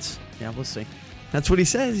 15 minutes. Yeah, we'll see. That's what he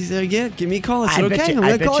says. He's like, yeah, give me a call. It's okay. Bet you, I'm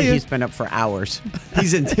going to call you. He's been up for hours.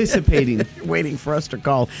 He's anticipating. Waiting for us to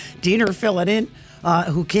call. Diener, fill it in.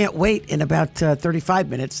 Who can't wait in about 35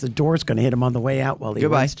 minutes. The door's going to hit him on the way out while he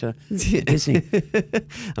runs to Disney.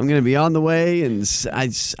 I'm going to be on the way, and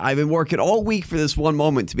I've been working all week for this one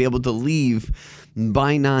moment to be able to leave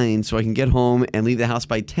by 9 so I can get home and leave the house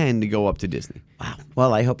by 10 to go up to Disney. Wow.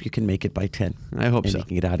 Well, I hope you can make it by 10. I hope and so. You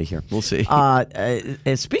can get out of here. We'll see.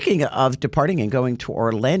 Speaking of departing and going to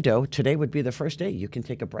Orlando, today would be the first day you can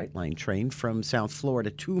take a Brightline train from South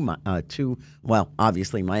Florida to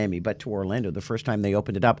obviously Miami, but to Orlando the first time they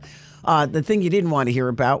opened it up. The thing you didn't want to hear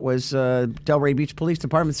about was Delray Beach Police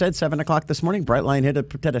Department said 7 o'clock this morning, Brightline hit a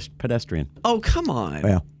pedestrian. Oh, come on.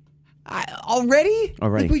 Yeah. Already?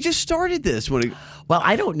 Already. Like we just started this. Well,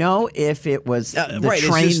 I don't know if it was the right,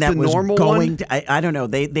 train that was going. To, I don't know.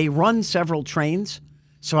 They run several trains,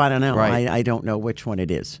 so I don't know. Right. I don't know which one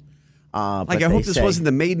it is. I hope this wasn't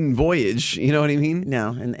the maiden voyage. You know what I mean? No,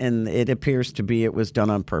 and it appears to be it was done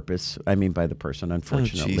on purpose. I mean, by the person,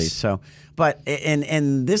 unfortunately.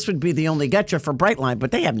 And this would be the only gotcha for Brightline,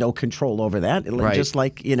 but they have no control over that. Right. Just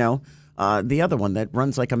like the other one that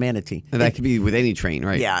runs like a manatee. And that could be with any train,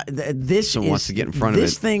 right? Yeah, Someone wants to get in front of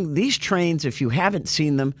it. These trains, if you haven't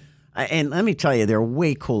seen them, and let me tell you, they're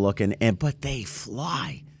way cool looking, but they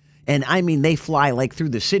fly. And I mean, they fly like through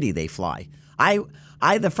the city. They fly.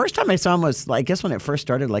 The first time I saw them was, I guess, when it first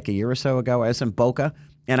started, like a year or so ago. I was in Boca,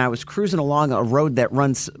 and I was cruising along a road that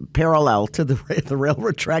runs parallel to the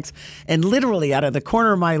railroad tracks, and literally out of the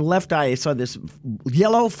corner of my left eye, I saw this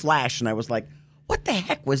yellow flash, and I was like, what the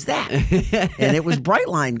heck was that? And it was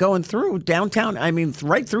Brightline going through downtown. I mean,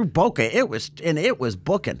 right through Boca. It was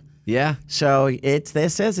booking. Yeah. So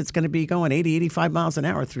this says it's going to be going 80, 85 miles an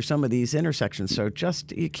hour through some of these intersections. So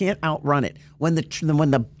you can't outrun it. When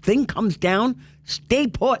the thing comes down, stay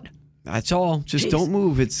put. That's all. Just don't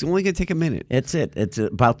move. It's only going to take a minute. It's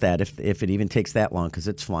about that if it even takes that long because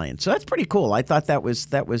it's flying. So that's pretty cool. I thought that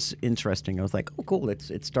was interesting. I was like, oh, cool.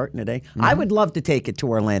 It's starting today. Mm-hmm. I would love to take it to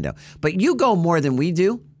Orlando. But you go more than we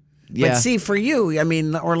do. Yeah. But see, for you, I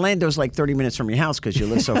mean, Orlando's like 30 minutes from your house because you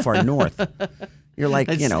live so far north. You're like,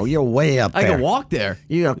 you're way up there. I can walk there.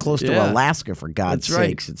 You're close to Alaska, for God's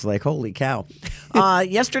sakes. It's like, holy cow.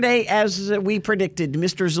 Yesterday, as we predicted,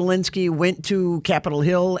 Mr. Zelensky went to Capitol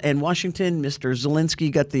Hill and Washington. Mr.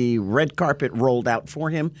 Zelensky got the red carpet rolled out for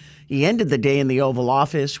him. He ended the day in the Oval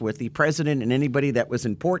Office with the president and anybody that was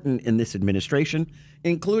important in this administration,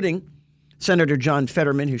 including Senator John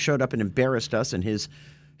Fetterman, who showed up and embarrassed us in his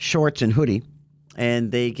shorts and hoodie.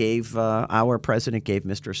 And they gave, our president gave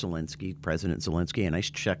President Zelensky, a nice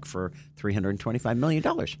check for $325 million.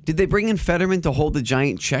 Did they bring in Fetterman to hold the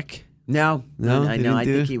giant check? No. I think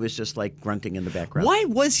it? he was just like grunting in the background. Why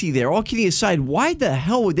was he there? All kidding aside, why the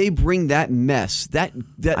hell would they bring that mess, that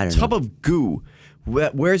tub of goo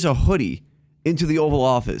that wears a hoodie into the Oval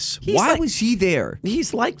Office? Why was he there?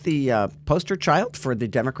 He's like the poster child for the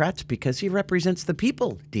Democrats because he represents the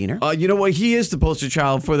people, Diener. You know what? He is the poster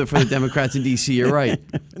child for the Democrats in D.C. You're right.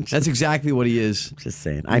 That's exactly what he is. Just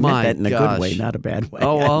saying. I meant that in a good way, not a bad way.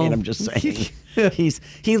 Oh, well. I mean, I'm just saying.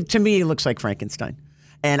 To me, he looks like Frankenstein.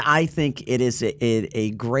 And I think it is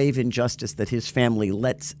a grave injustice that his family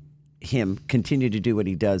lets him continue to do what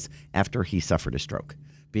he does after he suffered a stroke.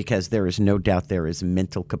 Because there is no doubt there is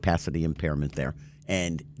mental capacity impairment there.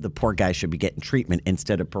 And the poor guy should be getting treatment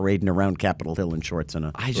instead of parading around Capitol Hill in shorts and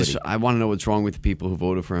a hoodie. I want to know what's wrong with the people who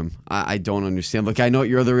voted for him. I don't understand. Look, I know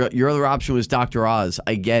your other option was Dr. Oz.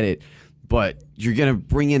 I get it. But you're going to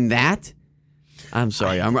bring in that? I'm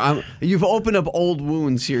sorry. You've opened up old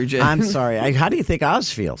wounds here, Jay. I'm sorry. How do you think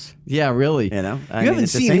Oz feels? Yeah, really. You know, you haven't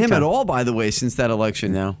seen him at all, by the way, since that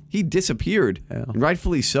election. No, he disappeared. Yeah. And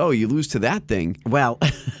rightfully so. You lose to that thing. Well,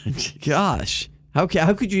 gosh, how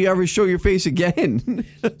could you ever show your face again?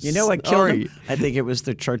 You know what killed him? I think it was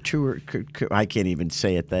the Chartur. I can't even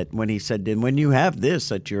say it. That when he said, "And when you have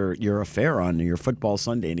this at your affair on your football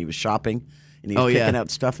Sunday," and he was shopping. and he's picking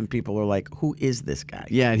out stuff, and people are like, "Who is this guy?"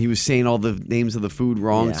 Yeah, and he was saying all the names of the food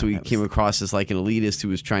wrong, Yeah, so he came across as like an elitist who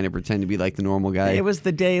was trying to pretend to be like the normal guy. It was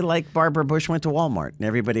the day like Barbara Bush went to Walmart, and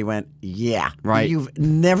everybody went, "Yeah, right. You've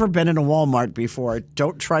never been in a Walmart before.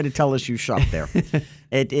 Don't try to tell us you shop there."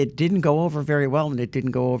 It didn't go over very well, and it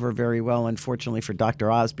didn't go over very well, unfortunately, for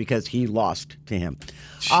Dr. Oz because he lost to him.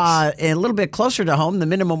 And a little bit closer to home, the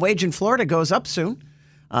minimum wage in Florida goes up soon.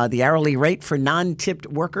 The hourly rate for non-tipped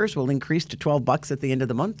workers will increase to $12 at the end of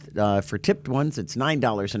the month. For tipped ones, it's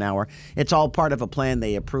 $9 an hour. It's all part of a plan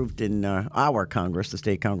they approved in our Congress, the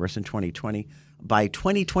state Congress, in 2020. By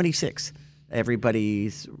 2026,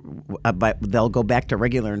 they'll go back to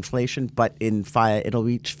regular inflation, but it'll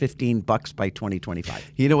reach $15 by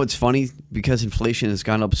 2025. You know what's funny? Because inflation has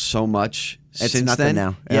gone up so much It's since nothing then.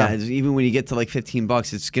 now. Yeah, even when you get to like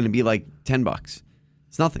 $15, it's going to be like $10.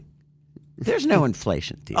 It's nothing. There's no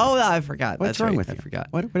inflation, Tina. Oh, I forgot. What's wrong with you? I forgot.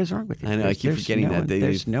 What is wrong with you? I know. I keep forgetting that.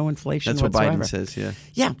 There's no inflation That's what whatsoever. Biden says, yeah.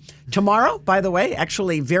 Yeah. Tomorrow, by the way,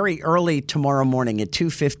 actually very early tomorrow morning at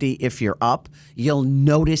 2:50, if you're up, you'll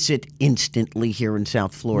notice it instantly here in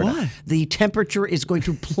South Florida. What? The temperature is going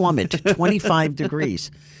to plummet to 25 degrees.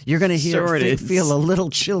 You're going to feel a little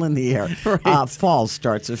chill in the air. Right. Fall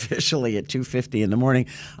starts officially at 2:50 in the morning.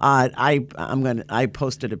 I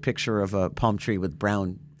posted a picture of a palm tree with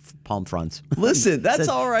brown palm fronds. Listen, that's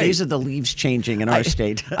all right. These are the leaves changing in our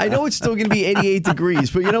state. I know it's still going to be 88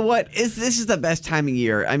 degrees, but you know what? This is the best time of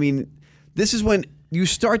year. I mean, this is when you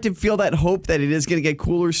start to feel that hope that it is going to get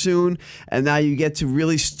cooler soon, and now you get to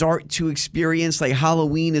really start to experience, like,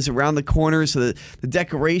 Halloween is around the corner, so the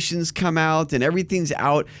decorations come out and everything's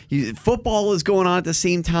out. Football is going on at the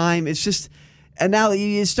same time. It's just, and now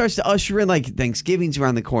it starts to usher in, like, Thanksgiving's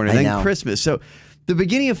around the corner, then Christmas. So the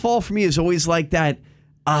beginning of fall for me is always like that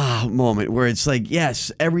moment where it's like,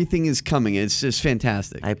 yes, everything is coming. It's just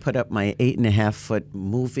fantastic. I put up my 8.5-foot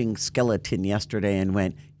moving skeleton yesterday and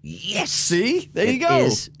went, yes. See? There you go.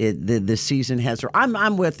 The season has.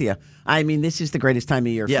 I'm with you. I mean, this is the greatest time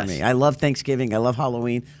of year for me. I love Thanksgiving. I love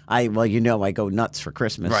Halloween. I go nuts for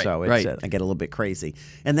Christmas, so I get a little bit crazy.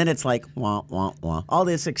 And then it's like, wah, wah, wah. All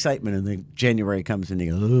this excitement, and then January comes and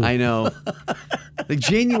you go, ugh. I know. Like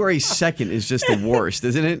January 2nd is just the worst,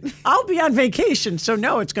 isn't it? I'll be on vacation, so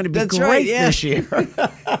no, it's going to be great this year.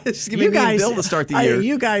 It's going to be me and Bill to start the year.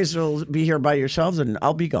 You guys will be here by yourselves, and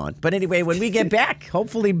I'll be gone. But anyway, when we get back,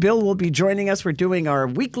 hopefully Bill will be joining us. We're doing our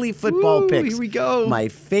weekly football picks. Here we go. My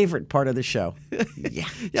favorite part of the show. Yeah.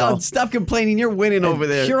 Stop complaining. You're winning over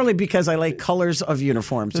there. Purely because I like colors of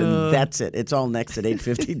uniforms, and that's it. It's all next at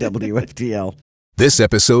 8:50 WFTL. This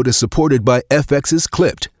episode is supported by FX's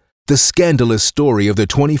Clipped, the scandalous story of the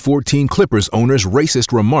 2014 Clippers owner's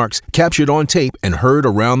racist remarks captured on tape and heard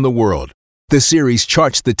around the world. The series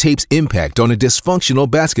charts the tape's impact on a dysfunctional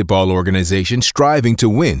basketball organization striving to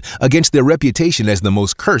win against their reputation as the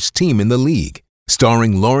most cursed team in the league.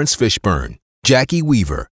 Starring Lawrence Fishburne, Jackie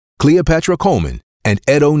Weaver, Cleopatra Coleman, and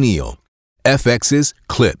Ed O'Neill. FX's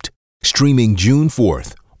Clipped, streaming June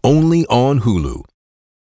 4th, only on Hulu.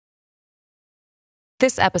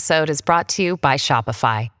 This episode is brought to you by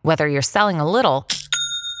Shopify. Whether you're selling a little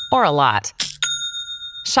or a lot,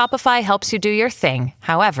 Shopify helps you do your thing,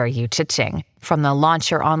 however you cha-ching. From the launch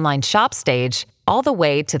your online shop stage, all the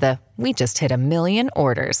way to the we just hit 1 million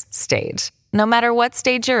orders stage. No matter what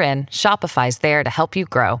stage you're in, Shopify's there to help you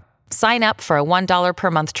grow. Sign up for a $1 per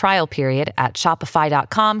month trial period at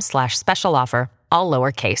shopify.com/special offer, all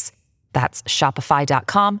lowercase. That's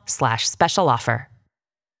shopify.com/special offer.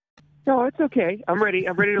 No, it's okay. I'm ready.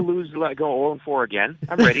 I'm ready to lose, go 0-4 again.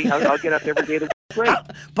 I'm ready. I'll get up every day to great.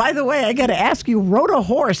 By the way, I got to ask you, rode a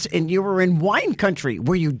horse and you were in wine country.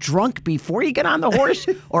 Were you drunk before you got on the horse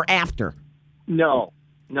or after? No,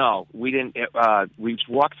 we didn't. We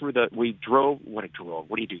walked through we drove. What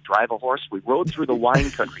do you do? Drive a horse? We rode through the wine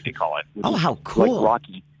country, they call it. Oh, how cool. Like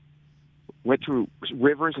rocky. Went through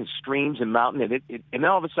rivers and streams and mountains. And then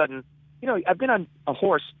all of a sudden, I've been on a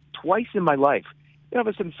horse twice in my life. All of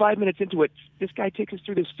a sudden, 5 minutes into it, this guy takes us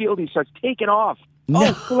through this field. He starts taking off.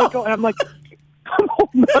 No. And I'm like, I'm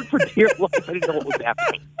holding on for dear life. I didn't know what was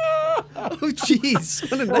happening. Oh, jeez.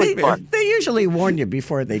 What a nightmare. They usually warn you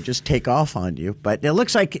before they just take off on you. But it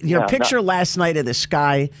looks like your picture last night of the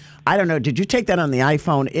sky, I don't know, did you take that on the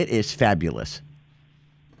iPhone? It is fabulous.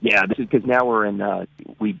 Yeah, this is because now we're in,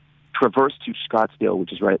 we traversed to Scottsdale,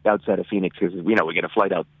 which is right outside of Phoenix, because, we get a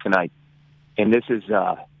flight out tonight. And this is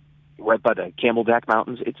right by the Camelback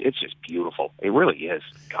Mountains. It's just beautiful. It really is.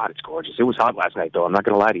 God, it's gorgeous. It was hot last night, though. I'm not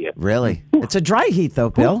going to lie to you. Really? It's a dry heat, though,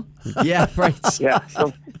 Bill. Yeah, right. Yeah,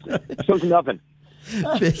 so's nothing.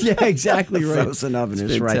 Yeah, exactly right. Frozen oven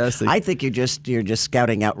It's is fantastic. right. I think you're just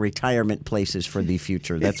scouting out retirement places for the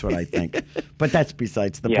future. That's what I think. But that's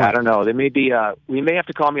besides the point. I don't know. There may be. We may have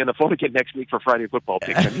to call me on the phone again next week for Friday football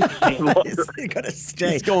picks. I need to stay longer. You're gonna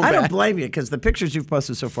stay. going I don't back. blame you because the pictures you've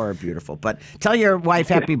posted so far are beautiful. But tell your wife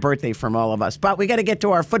happy birthday from all of us. But we got to get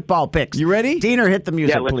to our football picks. You ready? Diener, hit the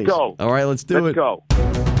music, Yeah, let's please. go. All right, let's do it. Let's go.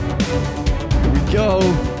 Here we go.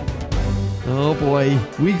 Oh boy,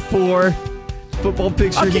 week 4. Football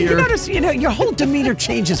picks are Okay, here. you notice, your whole demeanor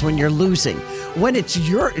changes when you're losing. When it's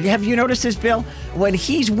have you noticed this, Bill? When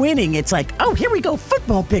he's winning, it's like, oh, here we go,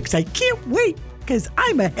 football picks. I can't wait because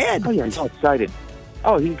I'm ahead. Oh yeah, he's all excited.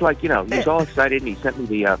 Oh, he's like, he's all excited, and he sent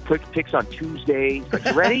me the quick picks on Tuesday. But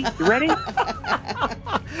you ready? You ready?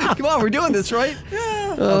 Come on, we're doing this, right?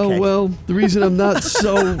 Oh, Okay. well, the reason I'm not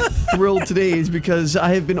so thrilled today is because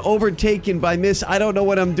I have been overtaken by Miss I don't know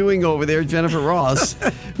what I'm doing over there, Jennifer Ross,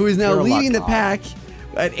 who is now You're leading the lucky. pack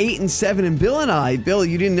at 8-7. And Bill,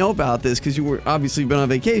 you didn't know about this because you were obviously been on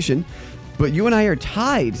vacation, but you and I are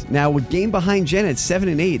tied now with game behind Jen at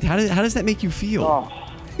 7-8. How does that make you feel?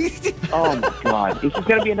 Oh my God! This is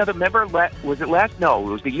going to be another. Remember, was it last? No,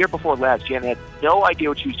 it was the year before last. Jen had no idea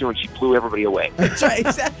what she was doing. She blew everybody away. That's right,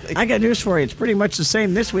 exactly. I got news for you. It's pretty much the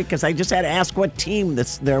same this week because I just had to ask what team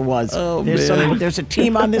there was. Oh, man. There's a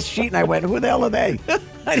team on this sheet, and I went, who the hell are they?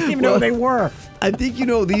 I didn't even know who they were. I think you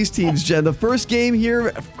know these teams, Jen. The first game here,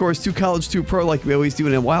 of course, 2 college, 2 pro, like we always do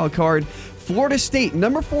in a wild card. Florida State,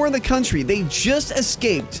 number 4 in the country. They just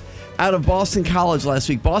escaped out of Boston College last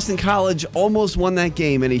week. Boston College almost won that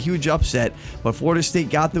game in a huge upset, but Florida State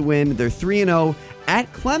got the win. They're 3-0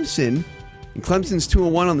 at Clemson, and Clemson's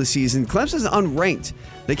 2-1 on the season. Clemson's unranked.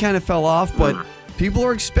 They kind of fell off, but people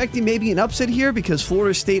are expecting maybe an upset here because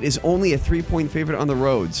Florida State is only a 3-point favorite on the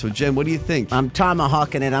road. So, Jen, what do you think? I'm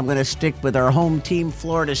tomahawking it. I'm going to stick with our home team.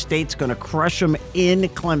 Florida State's going to crush them in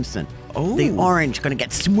Clemson. Oh. The Orange going to get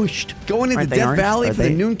smooshed. Going into Aren't they Death orange? Valley Are for the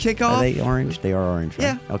they- noon kickoff? Are they orange? They are orange, right?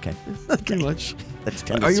 Yeah. Okay. Pretty much. That's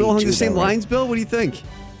Tennessee. Are you along too, the same though, right? lines, Bill? What do you think?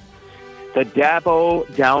 The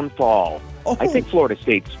Dabo downfall. Oh. I think Florida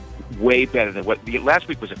State's way better than what last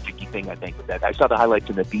week was a tricky thing. I think with that. I saw the highlights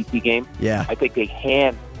in the BC game. Yeah. I think they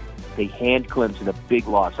hand Clemson a big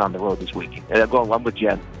loss on the road this week. And I'm with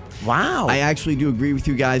Jen. Wow. I actually do agree with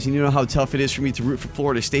you guys. And you know how tough it is for me to root for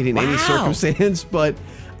Florida State in any Wow. circumstance. But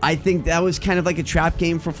I think that was kind of like a trap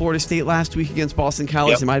game for Florida State last week against Boston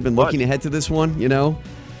College. Yep, They might have been was. looking ahead to this one,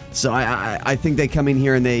 So I think they come in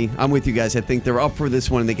here and I'm with you guys. I think they're up for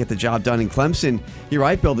this one and they get the job done. And Clemson, you're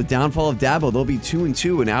right, Bill, the downfall of Dabo, they'll be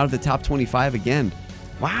 2-2 and out of the top 25 again.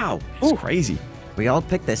 wow. It's crazy. We all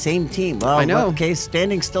picked the same team. Well, I know. Okay,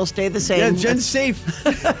 standings still stay the same. Yeah, Jen's safe.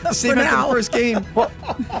 Safe after now. the first game.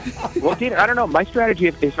 Well, Dana, I don't know. My strategy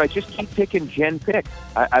is if I just keep picking Jen picks,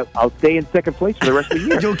 I'll stay in second place for the rest of the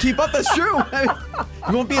year. You'll keep up. That's true.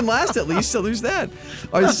 You won't be in last at least, so there's that.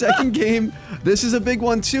 Our second game, this is a big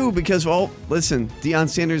one too because, well, listen, Deion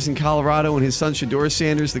Sanders in Colorado and his son Shedeur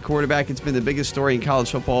Sanders, the quarterback. It's been the biggest story in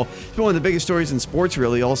college football. It's been one of the biggest stories in sports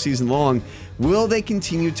really all season long. Will they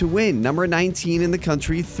continue to win? Number 19 in the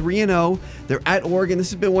country, 3-0. They're at Oregon.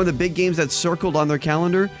 This has been one of the big games that's circled on their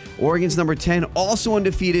calendar. Oregon's number 10, also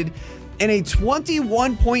undefeated, and a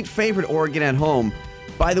 21-point favorite, Oregon at home.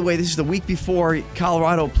 By the way, this is the week before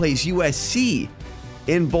Colorado plays USC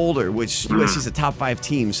in Boulder, which USC is a top 5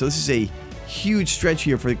 team. So this is a huge stretch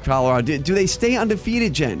here for Colorado. Do they stay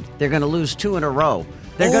undefeated, Jen? They're going to lose 2 in a row.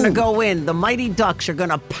 They're going to go in. The Mighty Ducks are going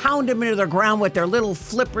to pound them into the ground with their little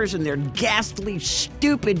flippers and their ghastly,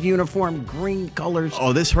 stupid uniform green colors.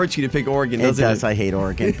 Oh, this hurts you to pick Oregon, It doesn't does. it? I hate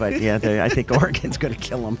Oregon, but yeah, I think Oregon's going to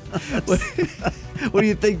kill them. What do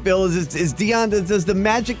you think, Bill? Is Deion, does the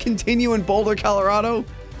magic continue in Boulder, Colorado?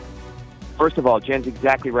 First of all, Jen's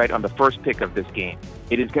exactly right on the first pick of this game.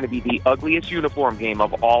 It is going to be the ugliest uniform game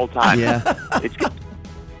of all time. Yeah.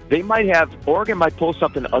 Oregon might pull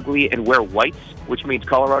something ugly and wear whites, which means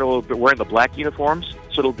Colorado will be wearing the black uniforms.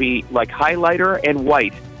 So it'll be like highlighter and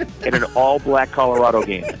white in an all-black Colorado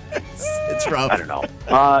game. It's rough. I don't know.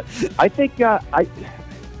 I think that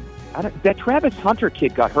Travis Hunter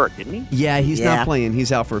kid got hurt, didn't he? Yeah, he's Yeah. not playing.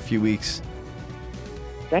 He's out for a few weeks.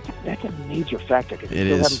 That's a major factor because It they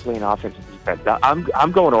still is. haven't played offense and defense.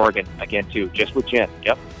 I'm going Oregon again too, just with Jen.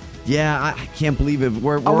 Yep. Yeah, I can't believe it.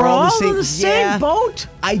 We're We're all all the in the same boat.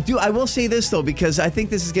 I will say this, though, because I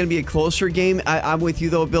think this is going to be a closer game. I'm with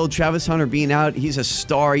you, though, Bill. Travis Hunter being out, he's a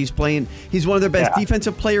star. He's playing. He's one of their best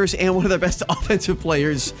defensive players and one of their best offensive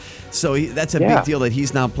players. So that's a big deal that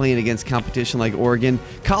he's not playing against competition like Oregon.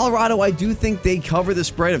 Colorado, I do think they cover the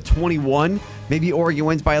spread of 21. Maybe Oregon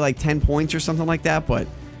wins by like 10 points or something like that, but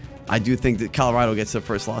I do think that Colorado gets the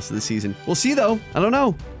first loss of the season. We'll see, though. I don't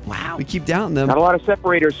know. Wow. We keep doubting them. Not a lot of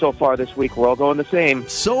separators so far this week. We're all going the same.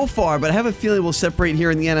 So far, but I have a feeling we'll separate here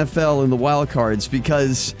in the NFL in the wild cards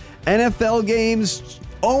because NFL games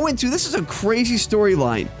 0-2. This is a crazy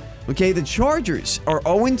storyline. Okay, the Chargers are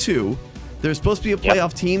 0-2. They're supposed to be a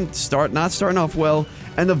playoff team, not starting off well.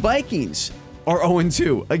 And the Vikings are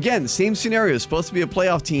 0-2. Again, same scenario, supposed to be a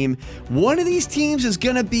playoff team. One of these teams is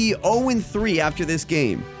going to be 0-3 after this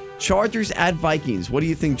game. Chargers at Vikings. What do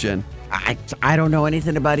you think, Jen? I don't know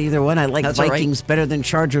anything about either one. I like That's Vikings better than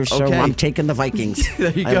Chargers, so Okay. I'm taking the Vikings.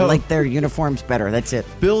 There you I go. like their uniforms better. That's it.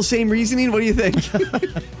 Bill, same reasoning? What do you think?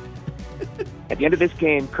 At the end of this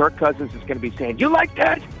game, Kirk Cousins is going to be saying, "You like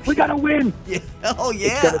that? We got to win." Oh,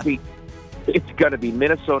 yeah. It's going to be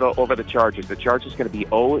Minnesota over the Chargers. The Chargers are going to be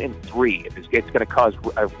 0-3. It's going to cause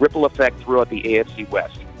a ripple effect throughout the AFC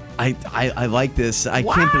West. I like this. I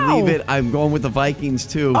can't believe it. I'm going with the Vikings,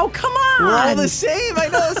 too. Oh, come on. We're all the same. I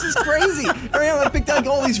know. This is crazy. I picked out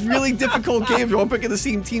all these really difficult games. We're all picking the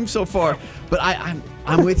same team so far. But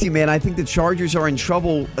I'm with you, man. I think the Chargers are in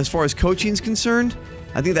trouble as far as coaching's concerned.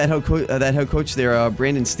 I think that head coach there,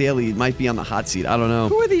 Brandon Staley, might be on the hot seat. I don't know.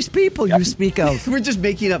 Who are these people you speak of? We're just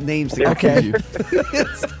making up names to confuse you.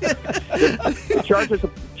 The Chargers,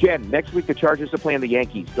 Jen, next week the Chargers are playing the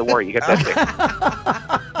Yankees. Don't worry, you got that thing.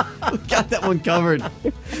 Got that one covered.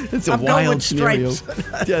 It's a I'm going wild with scenario.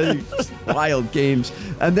 stripes. Yeah, just wild games.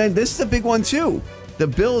 And then this is a big one, too. The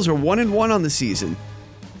Bills are 1-1 on the season.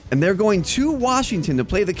 And they're going to Washington to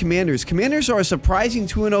play the Commanders. Commanders are a surprising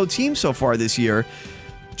 2-0 team so far this year.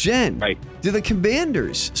 Jen, do the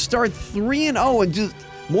Commanders start 3-0? And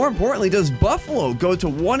more importantly, does Buffalo go to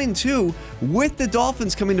 1-2 with the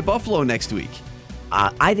Dolphins coming to Buffalo next week?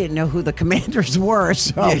 I didn't know who the Commanders were,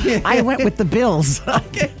 so I went with the Bills.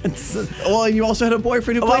 Okay. Well, and you also had a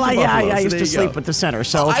boyfriend who played for Buffalo. I so used there to you sleep go. with the center,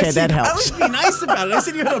 so that helps. I was being nice about it. I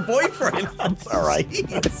said you had a boyfriend. That's all right.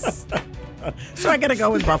 So I got to go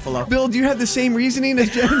with Buffalo. Bill, do you have the same reasoning as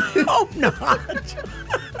Jen? Oh, not.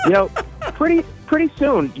 You know, pretty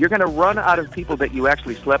soon you're going to run out of people that you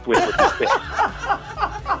actually slept with this picks.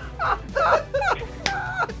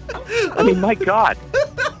 I mean, my God.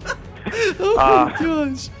 Oh my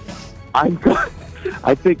gosh.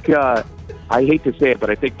 I think I hate to say it, but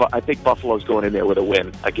I think Buffalo's going in there with a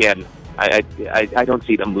win again. I don't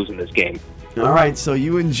see them losing this game. All right, so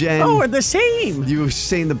you and Jen. Oh, we're the same. You were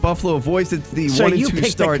saying the Buffalo avoids the 1-2 So you start.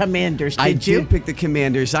 picked the Commanders, I did you? did pick the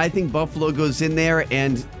Commanders. I think Buffalo goes in there,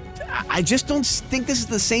 and I just don't think this is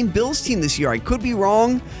the same Bills team this year. I could be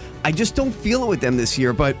wrong. I just don't feel it with them this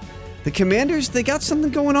year, but the Commanders, they got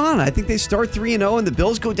something going on. I think they start 3-0, and the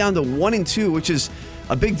Bills go down to 1-2, which is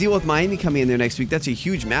a big deal with Miami coming in there next week. That's a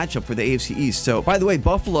huge matchup for the AFC East. So, by the way,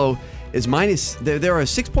 Buffalo is they're a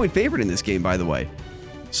 6-point favorite in this game, by the way.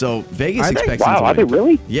 So, Vegas expects them to win. Are they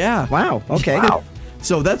really? Yeah. Wow. Okay. Wow.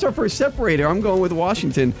 So, that's our first separator. I'm going with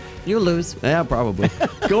Washington. You lose. Yeah, probably.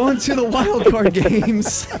 Going to the wild card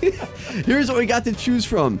games. Here's what we got to choose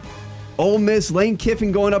from. Ole Miss, Lane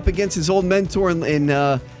Kiffin going up against his old mentor in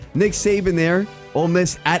Nick Saban there. Ole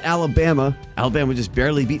Miss at Alabama. Alabama just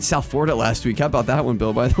barely beat South Florida last week. How about that one,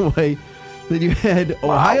 Bill, by the way? Then you had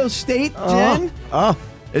Ohio State, Jen.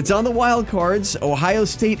 It's on the wild cards. Ohio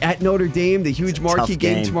State at Notre Dame, the huge marquee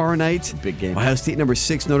game tomorrow night. Big game. Ohio State number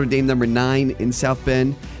 6, Notre Dame number 9 in South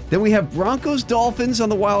Bend. Then we have Broncos Dolphins on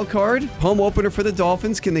the wild card. Home opener for the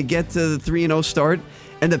Dolphins. Can they get to the 3-0 start?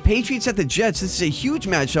 And the Patriots at the Jets. This is a huge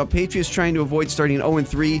matchup. Patriots trying to avoid starting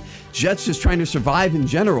 0-3. Jets just trying to survive in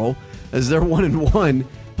general as they're 1-1.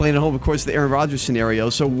 Playing at home, of course, the Aaron Rodgers scenario.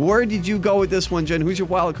 So where did you go with this one, Jen? Who's your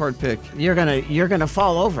wild card pick? You're gonna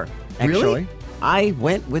fall over. Actually. Really? I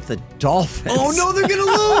went with the Dolphins. Oh no, they're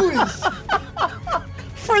gonna lose!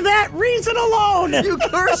 For that reason alone. You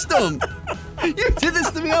cursed them. You did this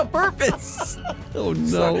to me on purpose. Oh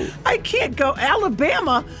no! I can't go.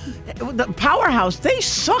 Alabama, the powerhouse. They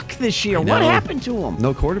suck this year. What happened to them?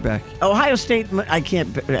 No quarterback. Ohio State. I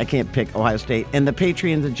can't pick Ohio State. And the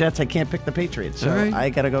Patriots and the Jets. I can't pick the Patriots. So All right. I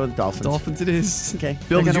got to go with the Dolphins. Dolphins it is. Okay.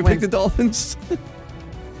 Bill, They're did you gonna pick the Dolphins?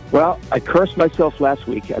 Well, I cursed myself last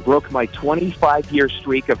week. I broke my 25-year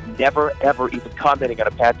streak of never, ever even commenting on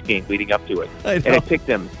a Pats game leading up to it. And I picked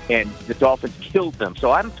them, and the Dolphins killed them.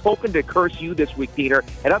 So I'm hoping to curse you this week, Peter,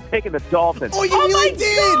 and I'm taking the Dolphins. Oh, you really did!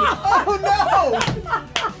 Oh, no!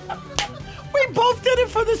 We both did it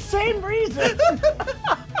for the same reason.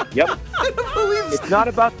 Yep. I don't believe this.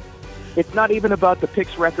 It's not even about the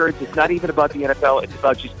picks records. It's not even about the NFL. It's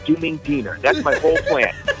about just dooming Diener. That's my whole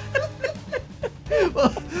plan.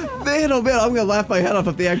 Well, man, oh man, I'm going to laugh my head off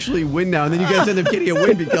if they actually win now, and then you guys end up getting a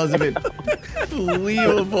win because of it.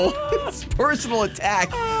 Unbelievable. It's personal attack.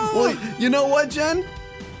 Well, you know what, Jen?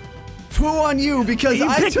 Poo on you because You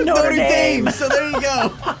I picked took Notre Notre Dame. Dame. So there you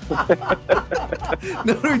go.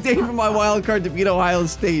 Notre Dame for my wild card to beat Ohio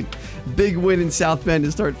State. Big win in South Bend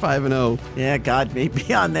to start 5-0. Yeah, God may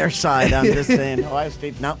be on their side. I'm just saying, Ohio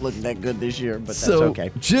State's not looking that good this year, but that's So,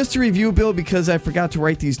 okay. just to review, Bill, because I forgot to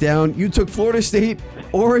write these down, you took Florida State,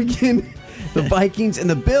 Oregon, the Vikings, and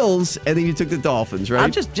the Bills, and then you took the Dolphins, right? I'll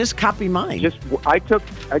just copy mine. I took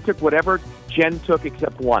whatever Jen took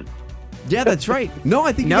except one. Yeah, that's right. No,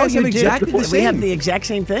 I think you no, guys you have do. exactly the same. We have the exact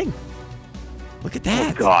same thing. Look at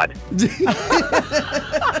that. Oh, God.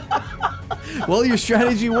 Well, your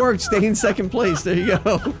strategy worked. Stay in second place. There you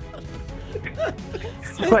go.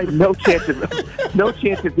 Right, no chance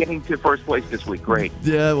of getting to first place this week. Great.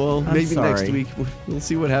 Yeah, well, I'm maybe next sorry. week. We'll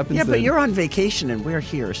see what happens Yeah, then. but you're on vacation and we're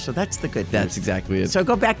here, so that's the good news. That's exactly it. So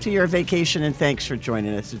go back to your vacation and thanks for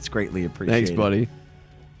joining us. It's greatly appreciated. Thanks, buddy.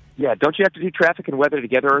 Yeah, don't you have to do traffic and weather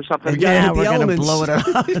together or something? Yeah, hit the we're going to elements. blow it up.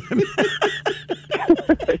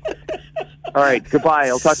 All right, goodbye.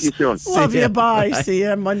 I'll talk to you soon. Love ya. you. Bye. Bye. See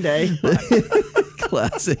you Monday.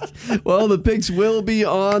 Classic. Well, the picks will be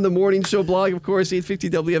on the morning show blog, of course,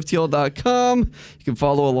 850WFTL.com. You can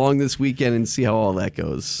follow along this weekend and see how all that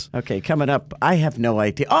goes. Okay, coming up, I have no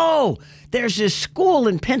idea. Oh, there's this school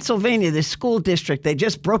in Pennsylvania, this school district. They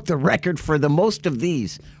just broke the record for the most of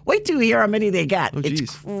these. Wait till you hear how many they got. It's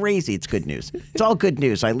geez. crazy. It's good news. It's all good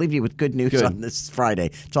news. I leave you with good news Good. on this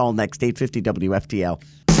Friday. It's all next, 850 WFTL.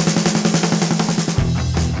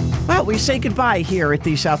 Well, we say goodbye here at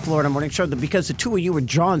the South Florida Morning Show because the two of you were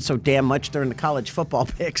drawn so damn much during the college football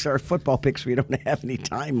picks. We don't have any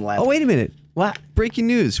time left. Oh, wait a minute. What? Breaking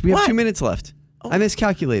news. We have What? 2 minutes left. I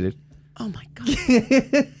miscalculated. Oh, my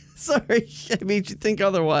God. Sorry. I made you think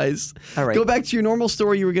otherwise. All right. Go back to your normal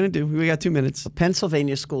story you were going to do. We got 2 minutes.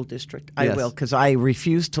 Pennsylvania School District. I Yes. will, because I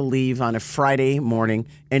refuse to leave on a Friday morning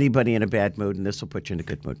anybody in a bad mood, and this will put you in a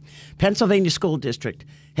good mood. Pennsylvania School District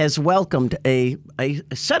has welcomed a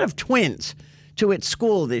set of twins to its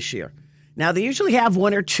school this year. Now, they usually have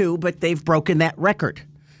one or two, but they've broken that record.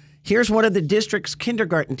 Here's one of the district's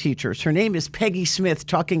kindergarten teachers. Her name is Peggy Smith,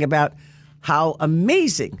 talking about how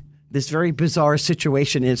amazing this very bizarre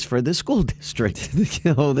situation is for the school district.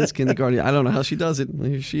 Oh, this kindergarten. I don't know how she does it.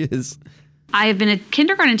 Here she is. I have been a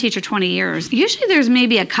kindergarten teacher 20 years. Usually there's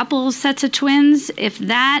maybe a couple sets of twins, if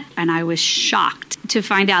that, and I was shocked to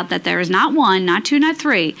find out that there is not one, not two, not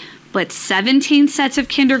three, but 17 sets of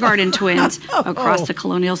kindergarten twins across the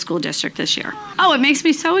Colonial School District this year. Oh, it makes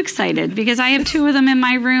me so excited because I have two of them in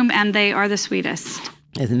my room and they are the sweetest.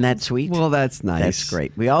 Isn't that sweet? Well, that's nice. That's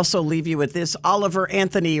great. We also leave you with this. Oliver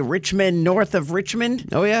Anthony Richmond, north of Richmond.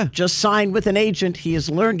 Oh, yeah. Just signed with an agent. He has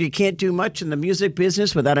learned you can't do much in the music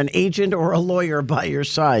business without an agent or a lawyer by your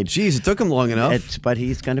side. Jeez, it took him long enough. But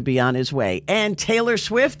he's going to be on his way. And Taylor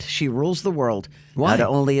Swift, she rules the world. Why? Not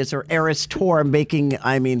only is her Eras Tour breaking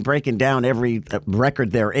down every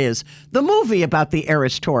record there is, the movie about the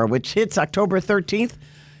Eras Tour, which hits October 13th,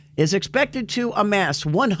 is expected to amass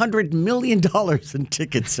 $100 million in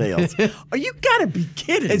ticket sales. Oh, you got to be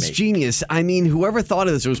kidding me. It's genius. I mean, whoever thought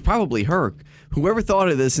of this, it was probably her. Whoever thought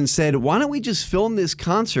of this and said, why don't we just film this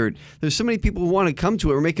concert? There's so many people who want to come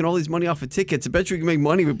to it. We're making all these money off of tickets. I bet you we can make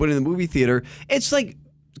money with putting it in the movie theater. It's like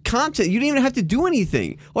content. You didn't even have to do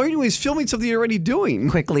anything. All you're doing is filming something you're already doing.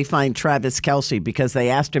 Quickly find Travis Kelce because they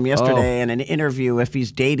asked him yesterday in an interview if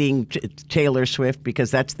he's dating Taylor Swift because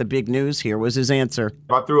that's the big news. Here was his answer.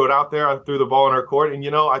 I threw it out there. I threw the ball in her court. And,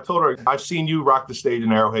 I told her, I've seen you rock the stage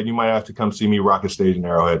in Arrowhead. You might have to come see me rock a stage in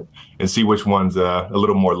Arrowhead and see which one's a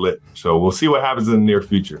little more lit. So we'll see what happens in the near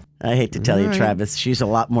future. I hate to tell you, Travis, she's a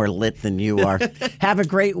lot more lit than you are. Have a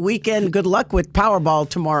great weekend. Good luck with Powerball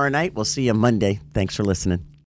tomorrow night. We'll see you Monday. Thanks for listening.